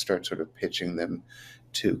start sort of pitching them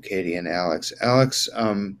to Katie and Alex. Alex,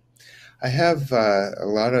 I have a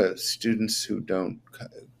lot of students who don't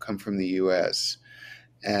come from the U.S.,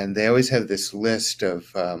 and they always have this list of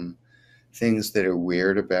things that are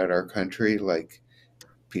weird about our country, like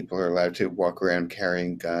people are allowed to walk around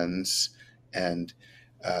carrying guns, and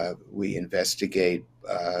we investigate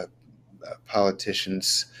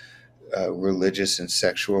politicians' religious and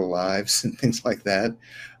sexual lives and things like that.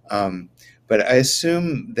 But I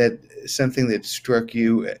assume that something that struck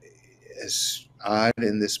you as odd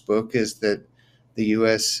in this book is that the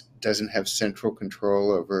U.S. doesn't have central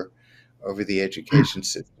control over the education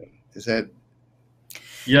system. Is that?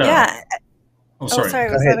 Yeah. Oh,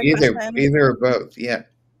 sorry. Was that a question? Either or both. Yeah.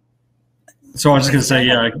 So I was just going to say,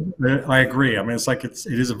 yeah, I agree. I mean, it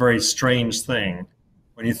is a very strange thing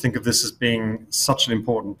when you think of this as being such an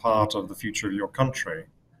important part of the future of your country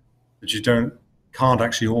that you can't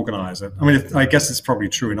actually organize it. I mean, I guess it's probably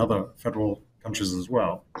true in other federal countries as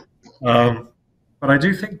well. But I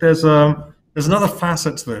do think there's another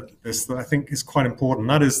facet to this that I think is quite important.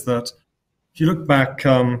 That is that if you look back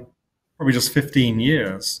probably just 15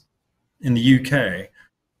 years in the UK,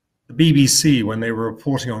 the BBC, when they were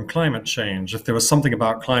reporting on climate change, if there was something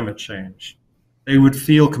about climate change, they would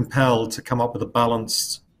feel compelled to come up with a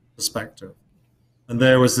balanced perspective. And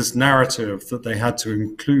there was this narrative that they had to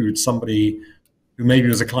include somebody who maybe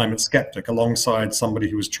was a climate skeptic alongside somebody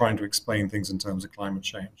who was trying to explain things in terms of climate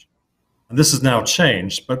change. And this has now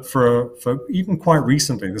changed, but for even quite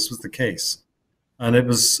recently, this was the case. And it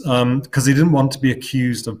was because he didn't want to be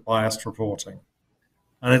accused of biased reporting.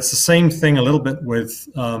 And it's the same thing a little bit with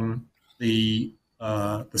the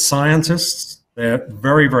scientists. They're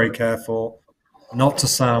very, very careful not to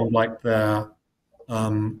sound like they're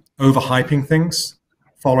overhyping things,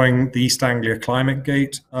 following the East Anglia Climate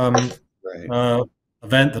Gate event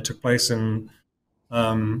that took place in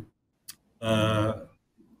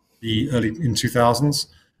the early in 2000s.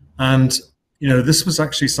 And, you know, this was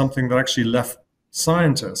actually something that actually left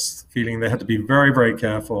scientists feeling they had to be very, very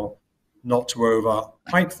careful not to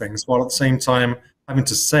overhype things, while at the same time having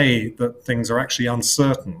to say that things are actually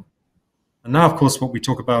uncertain. And now, of course, what we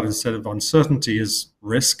talk about instead of uncertainty is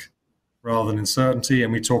risk rather than uncertainty.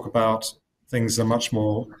 And we talk about things in a much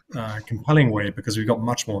more compelling way because we've got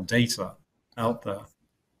much more data out there.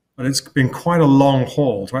 But it's been quite a long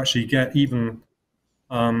haul to actually get even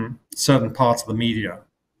certain parts of the media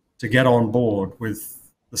to get on board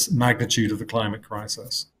with the magnitude of the climate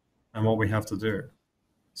crisis and what we have to do.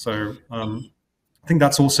 So I think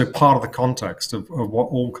that's also part of the context of what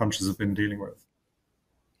all countries have been dealing with.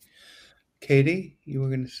 Katie, you were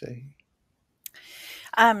going to say?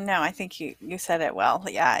 No, I think you said it well.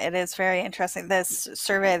 Yeah, it is very interesting. This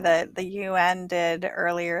survey that the UN did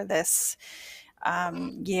earlier this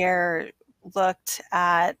year looked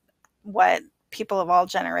at what people of all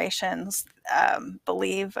generations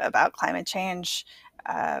believe about climate change,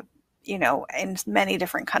 you know, in many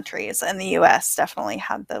different countries. And the US definitely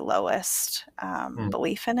had the lowest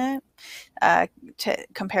belief in it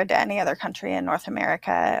compared to any other country in North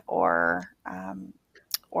America or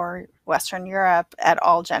Western Europe at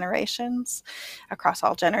all generations, across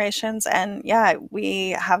all generations. And yeah,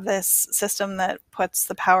 we have this system that puts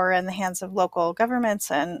the power in the hands of local governments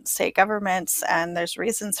and state governments, and there's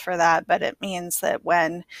reasons for that, but it means that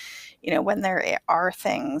when there are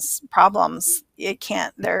problems,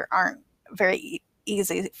 there aren't very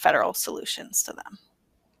easy federal solutions to them.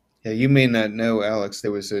 Yeah, you may not know, Alex,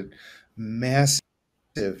 there was a massive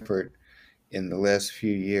effort in the last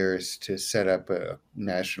few years to set up a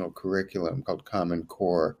national curriculum called Common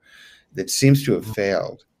Core that seems to have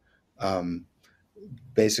failed,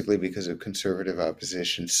 basically because of conservative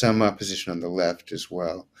opposition, some opposition on the left as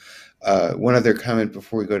well. One other comment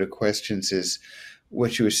before we go to questions is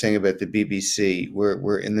what you were saying about the BBC.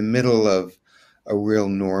 We're in the middle of a real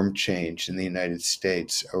norm change in the United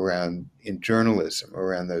States in journalism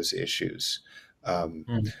around those issues.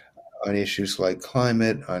 On issues like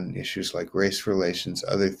climate, on issues like race relations,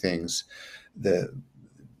 other things, the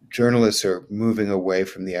journalists are moving away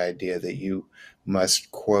from the idea that you must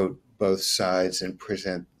quote both sides and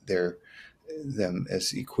present them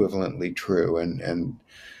as equivalently true. And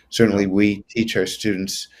certainly we teach our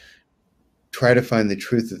students, try to find the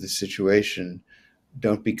truth of the situation.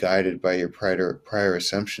 Don't be guided by your prior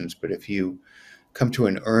assumptions, but if you come to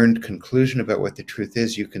an earned conclusion about what the truth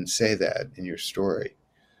is, you can say that in your story.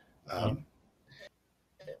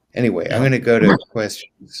 Anyway, I'm going to go to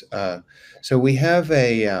questions. So we have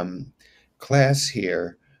a class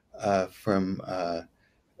here from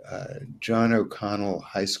John O'Connell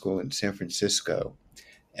High School in San Francisco.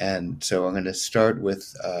 And so I'm going to start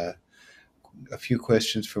with a few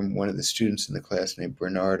questions from one of the students in the class named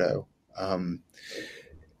Bernardo.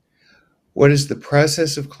 What is the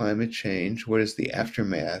process of climate change? What is the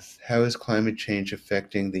aftermath? How is climate change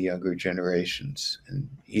affecting the younger generations? And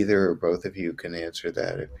either or both of you can answer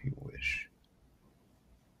that if you wish.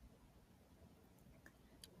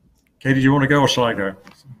 Katie, do you want to go or shall I go?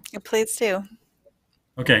 Please do.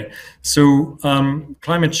 Okay, so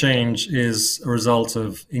climate change is a result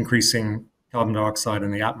of increasing carbon dioxide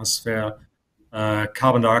in the atmosphere.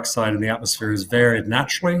 Carbon dioxide in the atmosphere is varied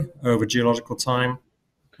naturally over geological time.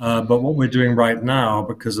 But what we're doing right now,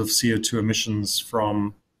 because of CO2 emissions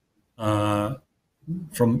from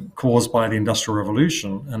caused by the Industrial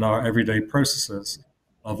Revolution and our everyday processes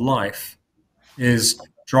of life, is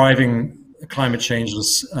driving climate change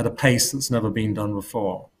at a pace that's never been done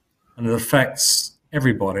before. And it affects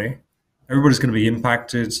everybody. Everybody's going to be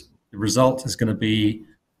impacted. The result is going to be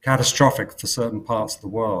catastrophic for certain parts of the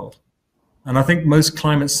world. And I think most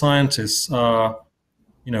climate scientists are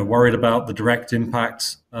worried about the direct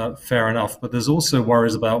impact, fair enough, but there's also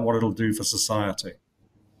worries about what it'll do for society.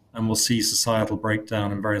 And we'll see societal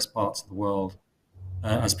breakdown in various parts of the world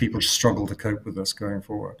as people struggle to cope with this going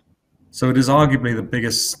forward. So it is arguably the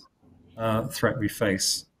biggest threat we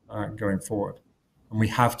face going forward, and we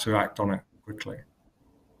have to act on it quickly.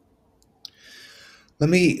 Let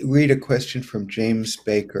me read a question from James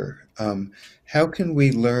Baker. How can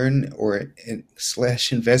we learn or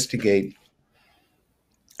 / investigate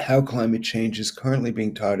how climate change is currently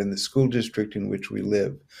being taught in the school district in which we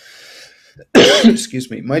live. Excuse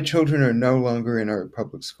me. My children are no longer in our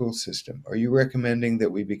public school system. Are you recommending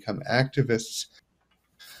that we become activists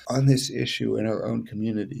on this issue in our own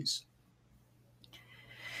communities?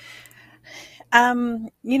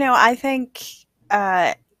 I think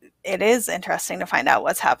it is interesting to find out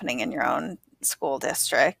what's happening in your own school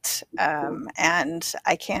district. And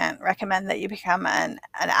I can't recommend that you become an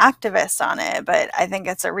activist on it, but I think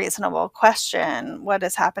it's a reasonable question. What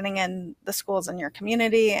is happening in the schools in your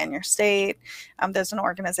community and your state? There's an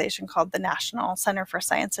organization called the National Center for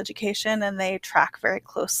Science Education, and they track very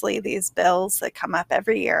closely these bills that come up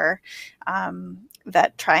every year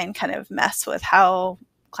that try and kind of mess with how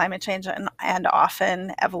climate change and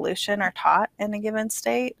often evolution are taught in a given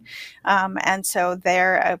state. And so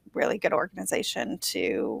they're a really good organization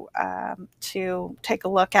to take a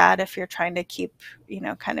look at if you're trying to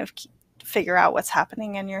figure out what's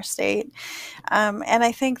happening in your state. And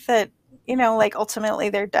I think that, ultimately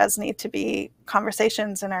there does need to be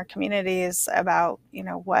conversations in our communities about,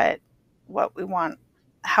 what we want,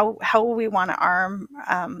 how we want to arm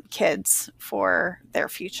kids for their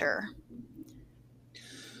future.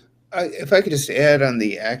 If I could just add on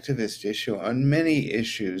the activist issue, on many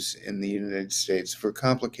issues in the United States, for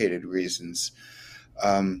complicated reasons,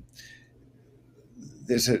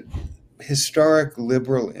 there's a historic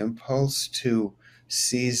liberal impulse to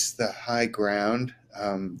seize the high ground,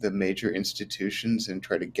 the major institutions, and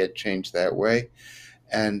try to get change that way.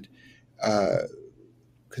 And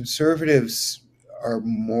conservatives are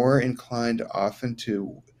more inclined often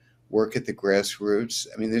to work at the grassroots.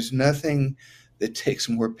 I mean, there's nothing that takes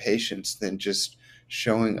more patience than just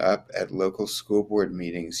showing up at local school board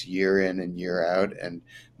meetings year in and year out and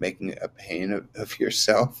making a pain of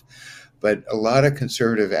yourself. But a lot of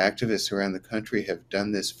conservative activists around the country have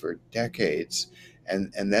done this for decades.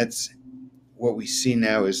 And that's what we see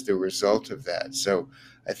now is the result of that. So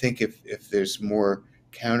I think if there's more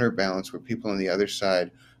counterbalance where people on the other side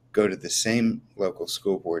go to the same local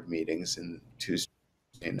school board meetings and Tuesday,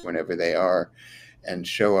 whenever they are, and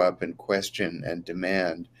show up and question and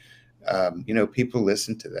demand, people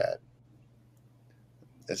listen to that.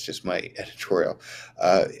 That's just my editorial.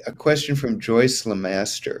 A question from Joyce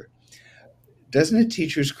Lemaster. Doesn't a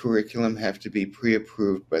teacher's curriculum have to be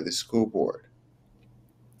pre-approved by the school board?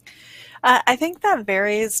 I think that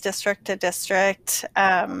varies district to district.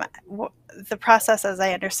 The process, as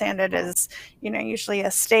I understand it, is, usually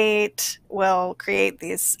a state will create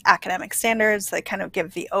these academic standards that kind of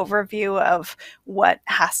give the overview of what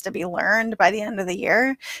has to be learned by the end of the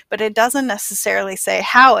year, but it doesn't necessarily say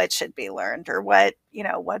how it should be learned or what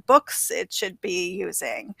books it should be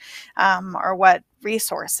using, or what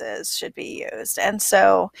resources should be used. And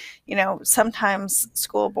so, sometimes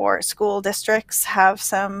school districts have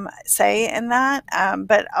some say in that,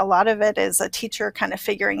 but a lot of it is a teacher kind of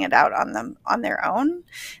figuring it out on their own.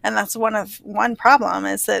 And that's one problem,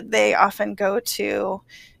 is that they often go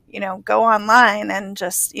online and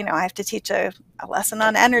just, I have to teach a lesson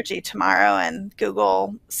on energy tomorrow and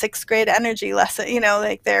Google 6th grade energy lesson,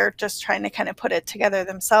 like they're just trying to kind of put it together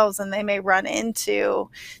themselves, and they may run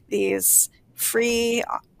into these free,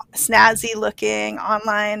 snazzy looking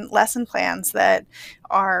online lesson plans that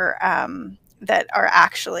are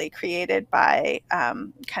actually created by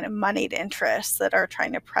kind of moneyed interests that are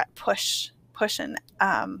trying to push an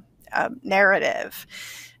narrative.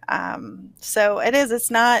 So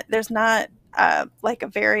there's not like a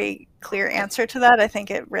very clear answer to that. I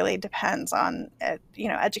think it really depends on,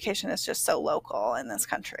 education is just so local in this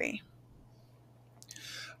country.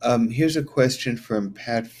 Here's a question from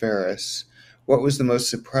Pat Ferris. What was the most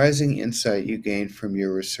surprising insight you gained from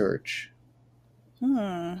your research?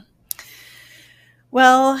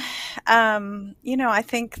 Well, I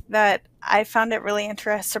think that I found it really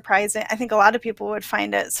surprising. I think a lot of people would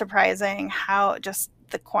find it surprising how just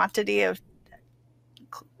the quantity of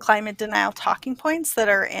climate denial talking points that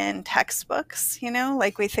are in textbooks.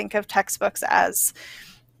 Like we think of textbooks as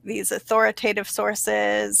these authoritative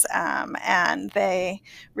sources, and they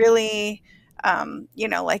really,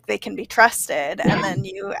 like they can be trusted. And then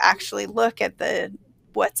you actually look at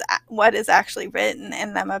what is actually written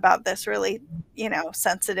in them about this really,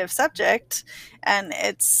 sensitive subject, and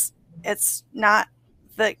it's not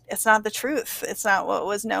the truth. It's not what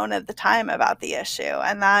was known at the time about the issue.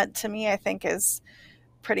 And that, to me, I think is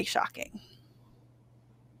pretty shocking.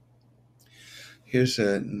 Here's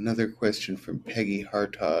another question from Peggy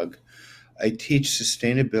Hartog. I teach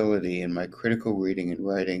sustainability in my critical reading and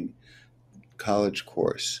writing college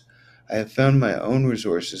course. I have found my own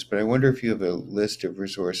resources, but I wonder if you have a list of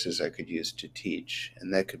resources I could use to teach,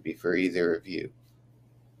 and that could be for either of you.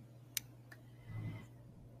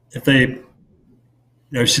 if they,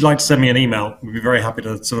 if she'd like to send me an email, we'd be very happy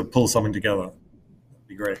to sort of pull something together. That'd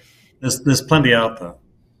be great. There's plenty out there.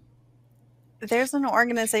 There's an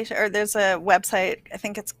organization, or there's a website, I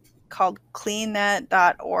think it's called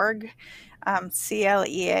cleanet.org,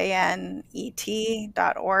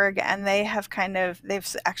 CLEANET.org, and they have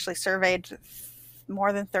they've actually surveyed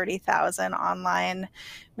more than 30,000 online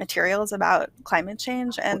materials about climate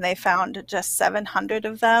change, and they found just 700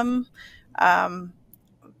 of them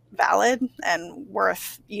valid and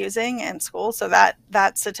worth using in school. So that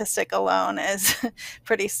statistic alone is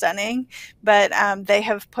pretty stunning, but they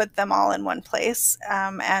have put them all in one place.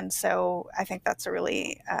 And so I think that's a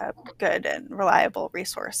really good and reliable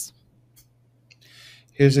resource.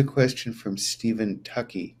 Here's a question from Stephen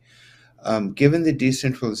Tuckey. Given that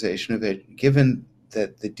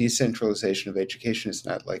the decentralization of education is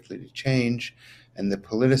not likely to change, and the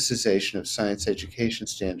politicization of science education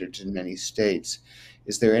standards in many states,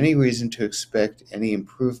 is there any reason to expect any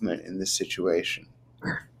improvement in this situation?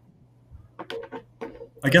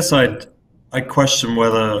 I guess I'd question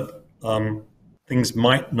whether things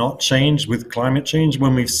might not change with climate change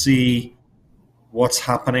when we see what's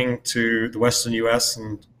happening to the Western US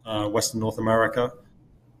and Western North America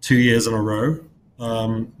 2 years in a row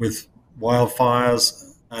with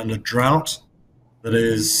wildfires and a drought that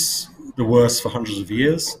is the worst for hundreds of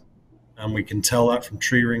years. And we can tell that from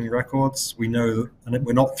tree ring records. We know that, and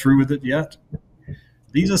we're not through with it yet.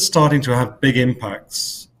 These are starting to have big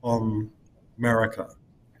impacts on America.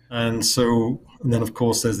 And then of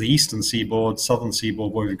course there's the eastern seaboard, southern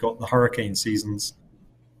seaboard, where we've got the hurricane seasons.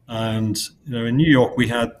 And in New York we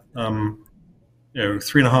had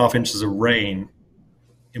 3.5 inches of rain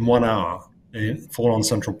in 1 hour fall on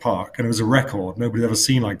Central Park, and it was a record. Nobody's ever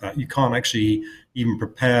seen like that. You can't actually even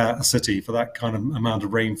prepare a city for that kind of amount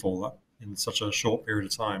of rainfall in such a short period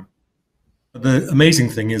of time. But the amazing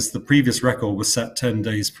thing is the previous record was set 10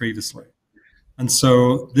 days previously. And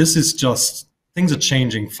so this is just, things are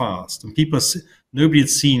changing fast, and nobody had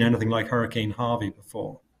seen anything like Hurricane Harvey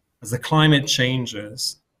before. As the climate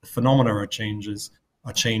changes, the phenomena are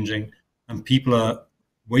changing, and people are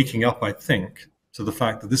waking up, I think, to the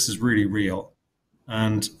fact that this is really real.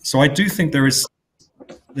 And so I do think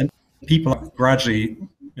people are gradually,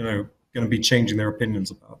 going to be changing their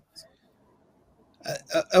opinions about this.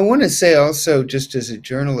 I want to say also, just as a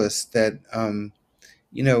journalist, that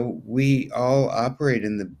we all operate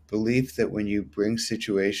in the belief that when you bring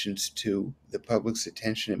situations to the public's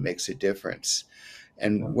attention, it makes a difference.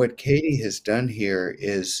 And what Katie has done here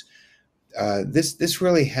is this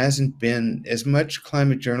really hasn't been, as much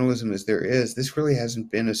climate journalism as there is, this really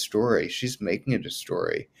hasn't been a story. She's making it a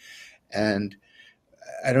story. And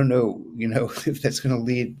I don't know, if that's going to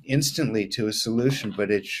lead instantly to a solution,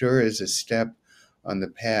 but it sure is a step on the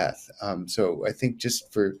path. So I think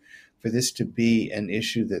just for this to be an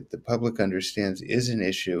issue that the public understands is an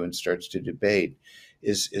issue and starts to debate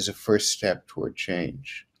is a first step toward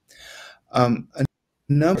change. A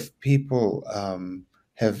number of people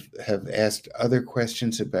have asked other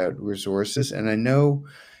questions about resources, and I know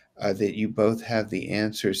that you both have the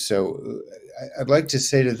answers. So I'd like to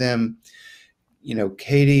say to them,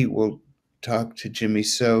 Katie will talk to Jimmy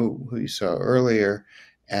So, who you saw earlier,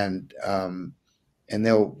 and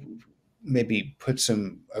they'll maybe put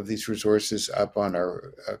some of these resources up on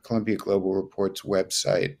our Columbia Global Report's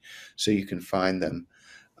website so you can find them.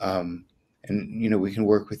 And we can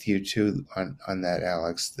work with you too on that,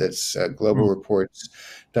 Alex. That's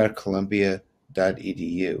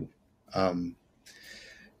globalreports.columbia.edu.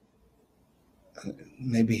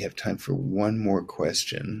 Maybe have time for one more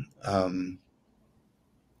question.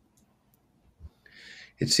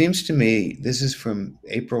 It seems to me, this is from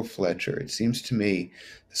April Fletcher, it seems to me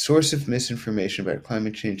the source of misinformation about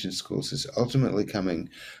climate change in schools is ultimately coming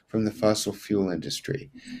from the fossil fuel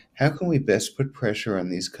industry. How can we best put pressure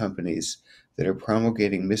on these companies that are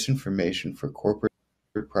promulgating misinformation for corporate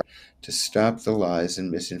profit to stop the lies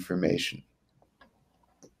and misinformation?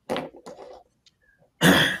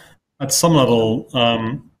 At some level,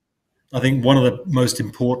 I think one of the most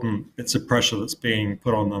important bits of pressure that's being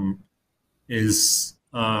put on them is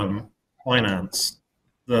finance.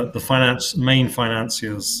 The main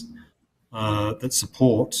financiers that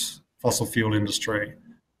support fossil fuel industry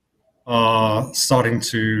are starting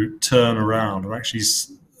to turn around,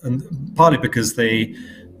 and partly because they're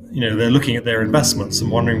looking at their investments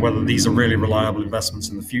and wondering whether these are really reliable investments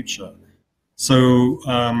in the future. So,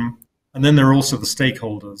 and then there are also the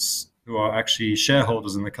stakeholders who are actually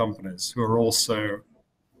shareholders in the companies who are also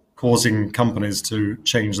causing companies to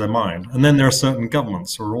change their mind. And then there are certain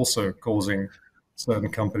governments who are also causing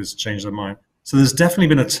certain companies to change their mind. So there's definitely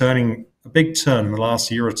been a big turn in the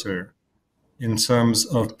last year or two in terms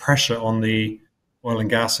of pressure on the oil and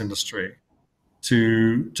gas industry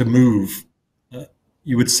to move.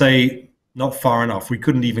 You would say not far enough. We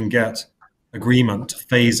couldn't even get agreement to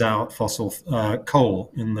phase out fossil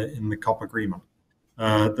coal in the COP agreement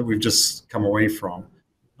that we've just come away from.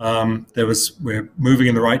 We're moving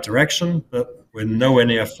in the right direction, but we're nowhere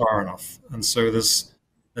near far enough. And so there's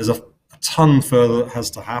a ton further that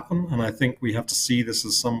has to happen. And I think we have to see this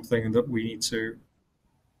as something that we need to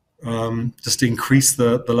just increase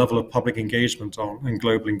the level of public engagement on and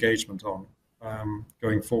global engagement on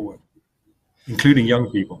going forward, including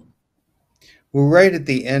young people. We're right at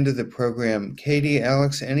the end of the program. Katie,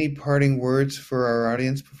 Alex, any parting words for our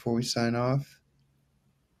audience before we sign off?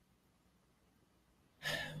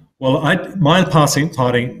 Well, my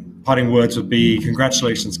parting words would be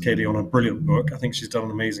congratulations, Katie, on a brilliant book. I think she's done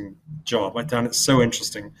an amazing job. I found it so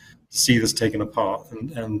interesting to see this taken apart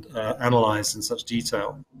and analyzed in such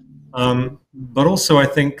detail. But also, I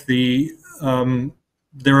think there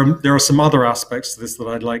are some other aspects to this that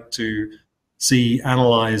I'd like to see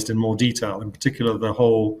analyzed in more detail. In particular, the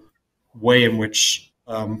whole way in which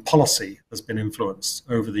policy has been influenced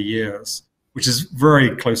over the years, which is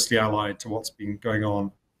very closely allied to what's been going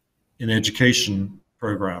on in education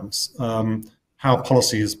programs, how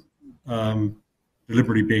policy is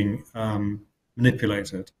deliberately being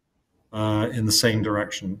manipulated in the same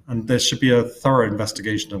direction. And there should be a thorough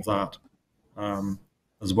investigation of that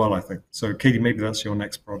as well, I think. So, Katie, maybe that's your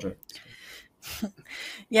next project.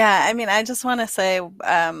 Yeah, I mean, I just want to say,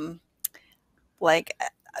 like,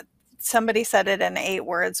 somebody said it in 8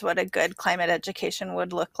 words, what a good climate education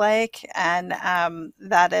would look like. And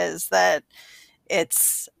that is that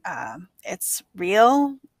it's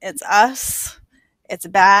real, it's us, it's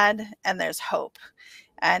bad, and there's hope.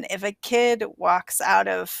 And if a kid walks out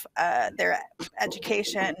of their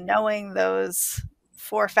education knowing those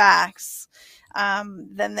 4 facts,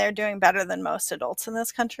 then they're doing better than most adults in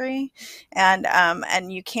this country.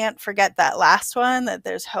 And you can't forget that last one, that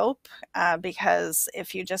there's hope, because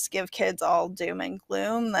if you just give kids all doom and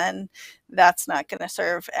gloom, then that's not going to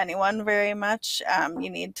serve anyone very much. You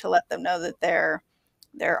need to let them know that there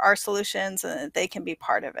are solutions and that they can be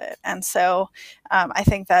part of it. And so I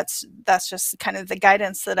think that's just kind of the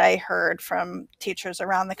guidance that I heard from teachers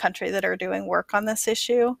around the country that are doing work on this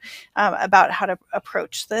issue, about how to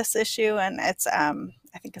approach this issue. And it's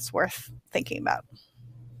I think it's worth thinking about.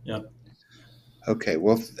 Yeah. Okay.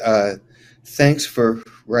 Well, thanks for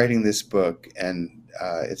writing this book, and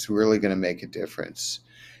it's really going to make a difference.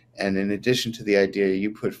 And in addition to the idea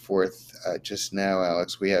you put forth just now,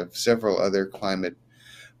 Alex, we have several other climate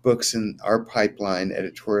books in our pipeline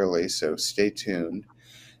editorially, so stay tuned.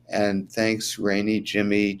 And thanks, Raney,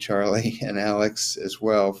 Jimmy, Charlie, and Alex as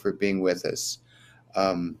well for being with us.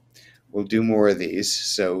 We'll do more of these,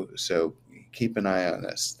 so keep an eye on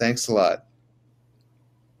us. Thanks a lot.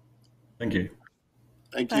 Thank you.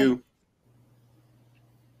 Thank Bye. you.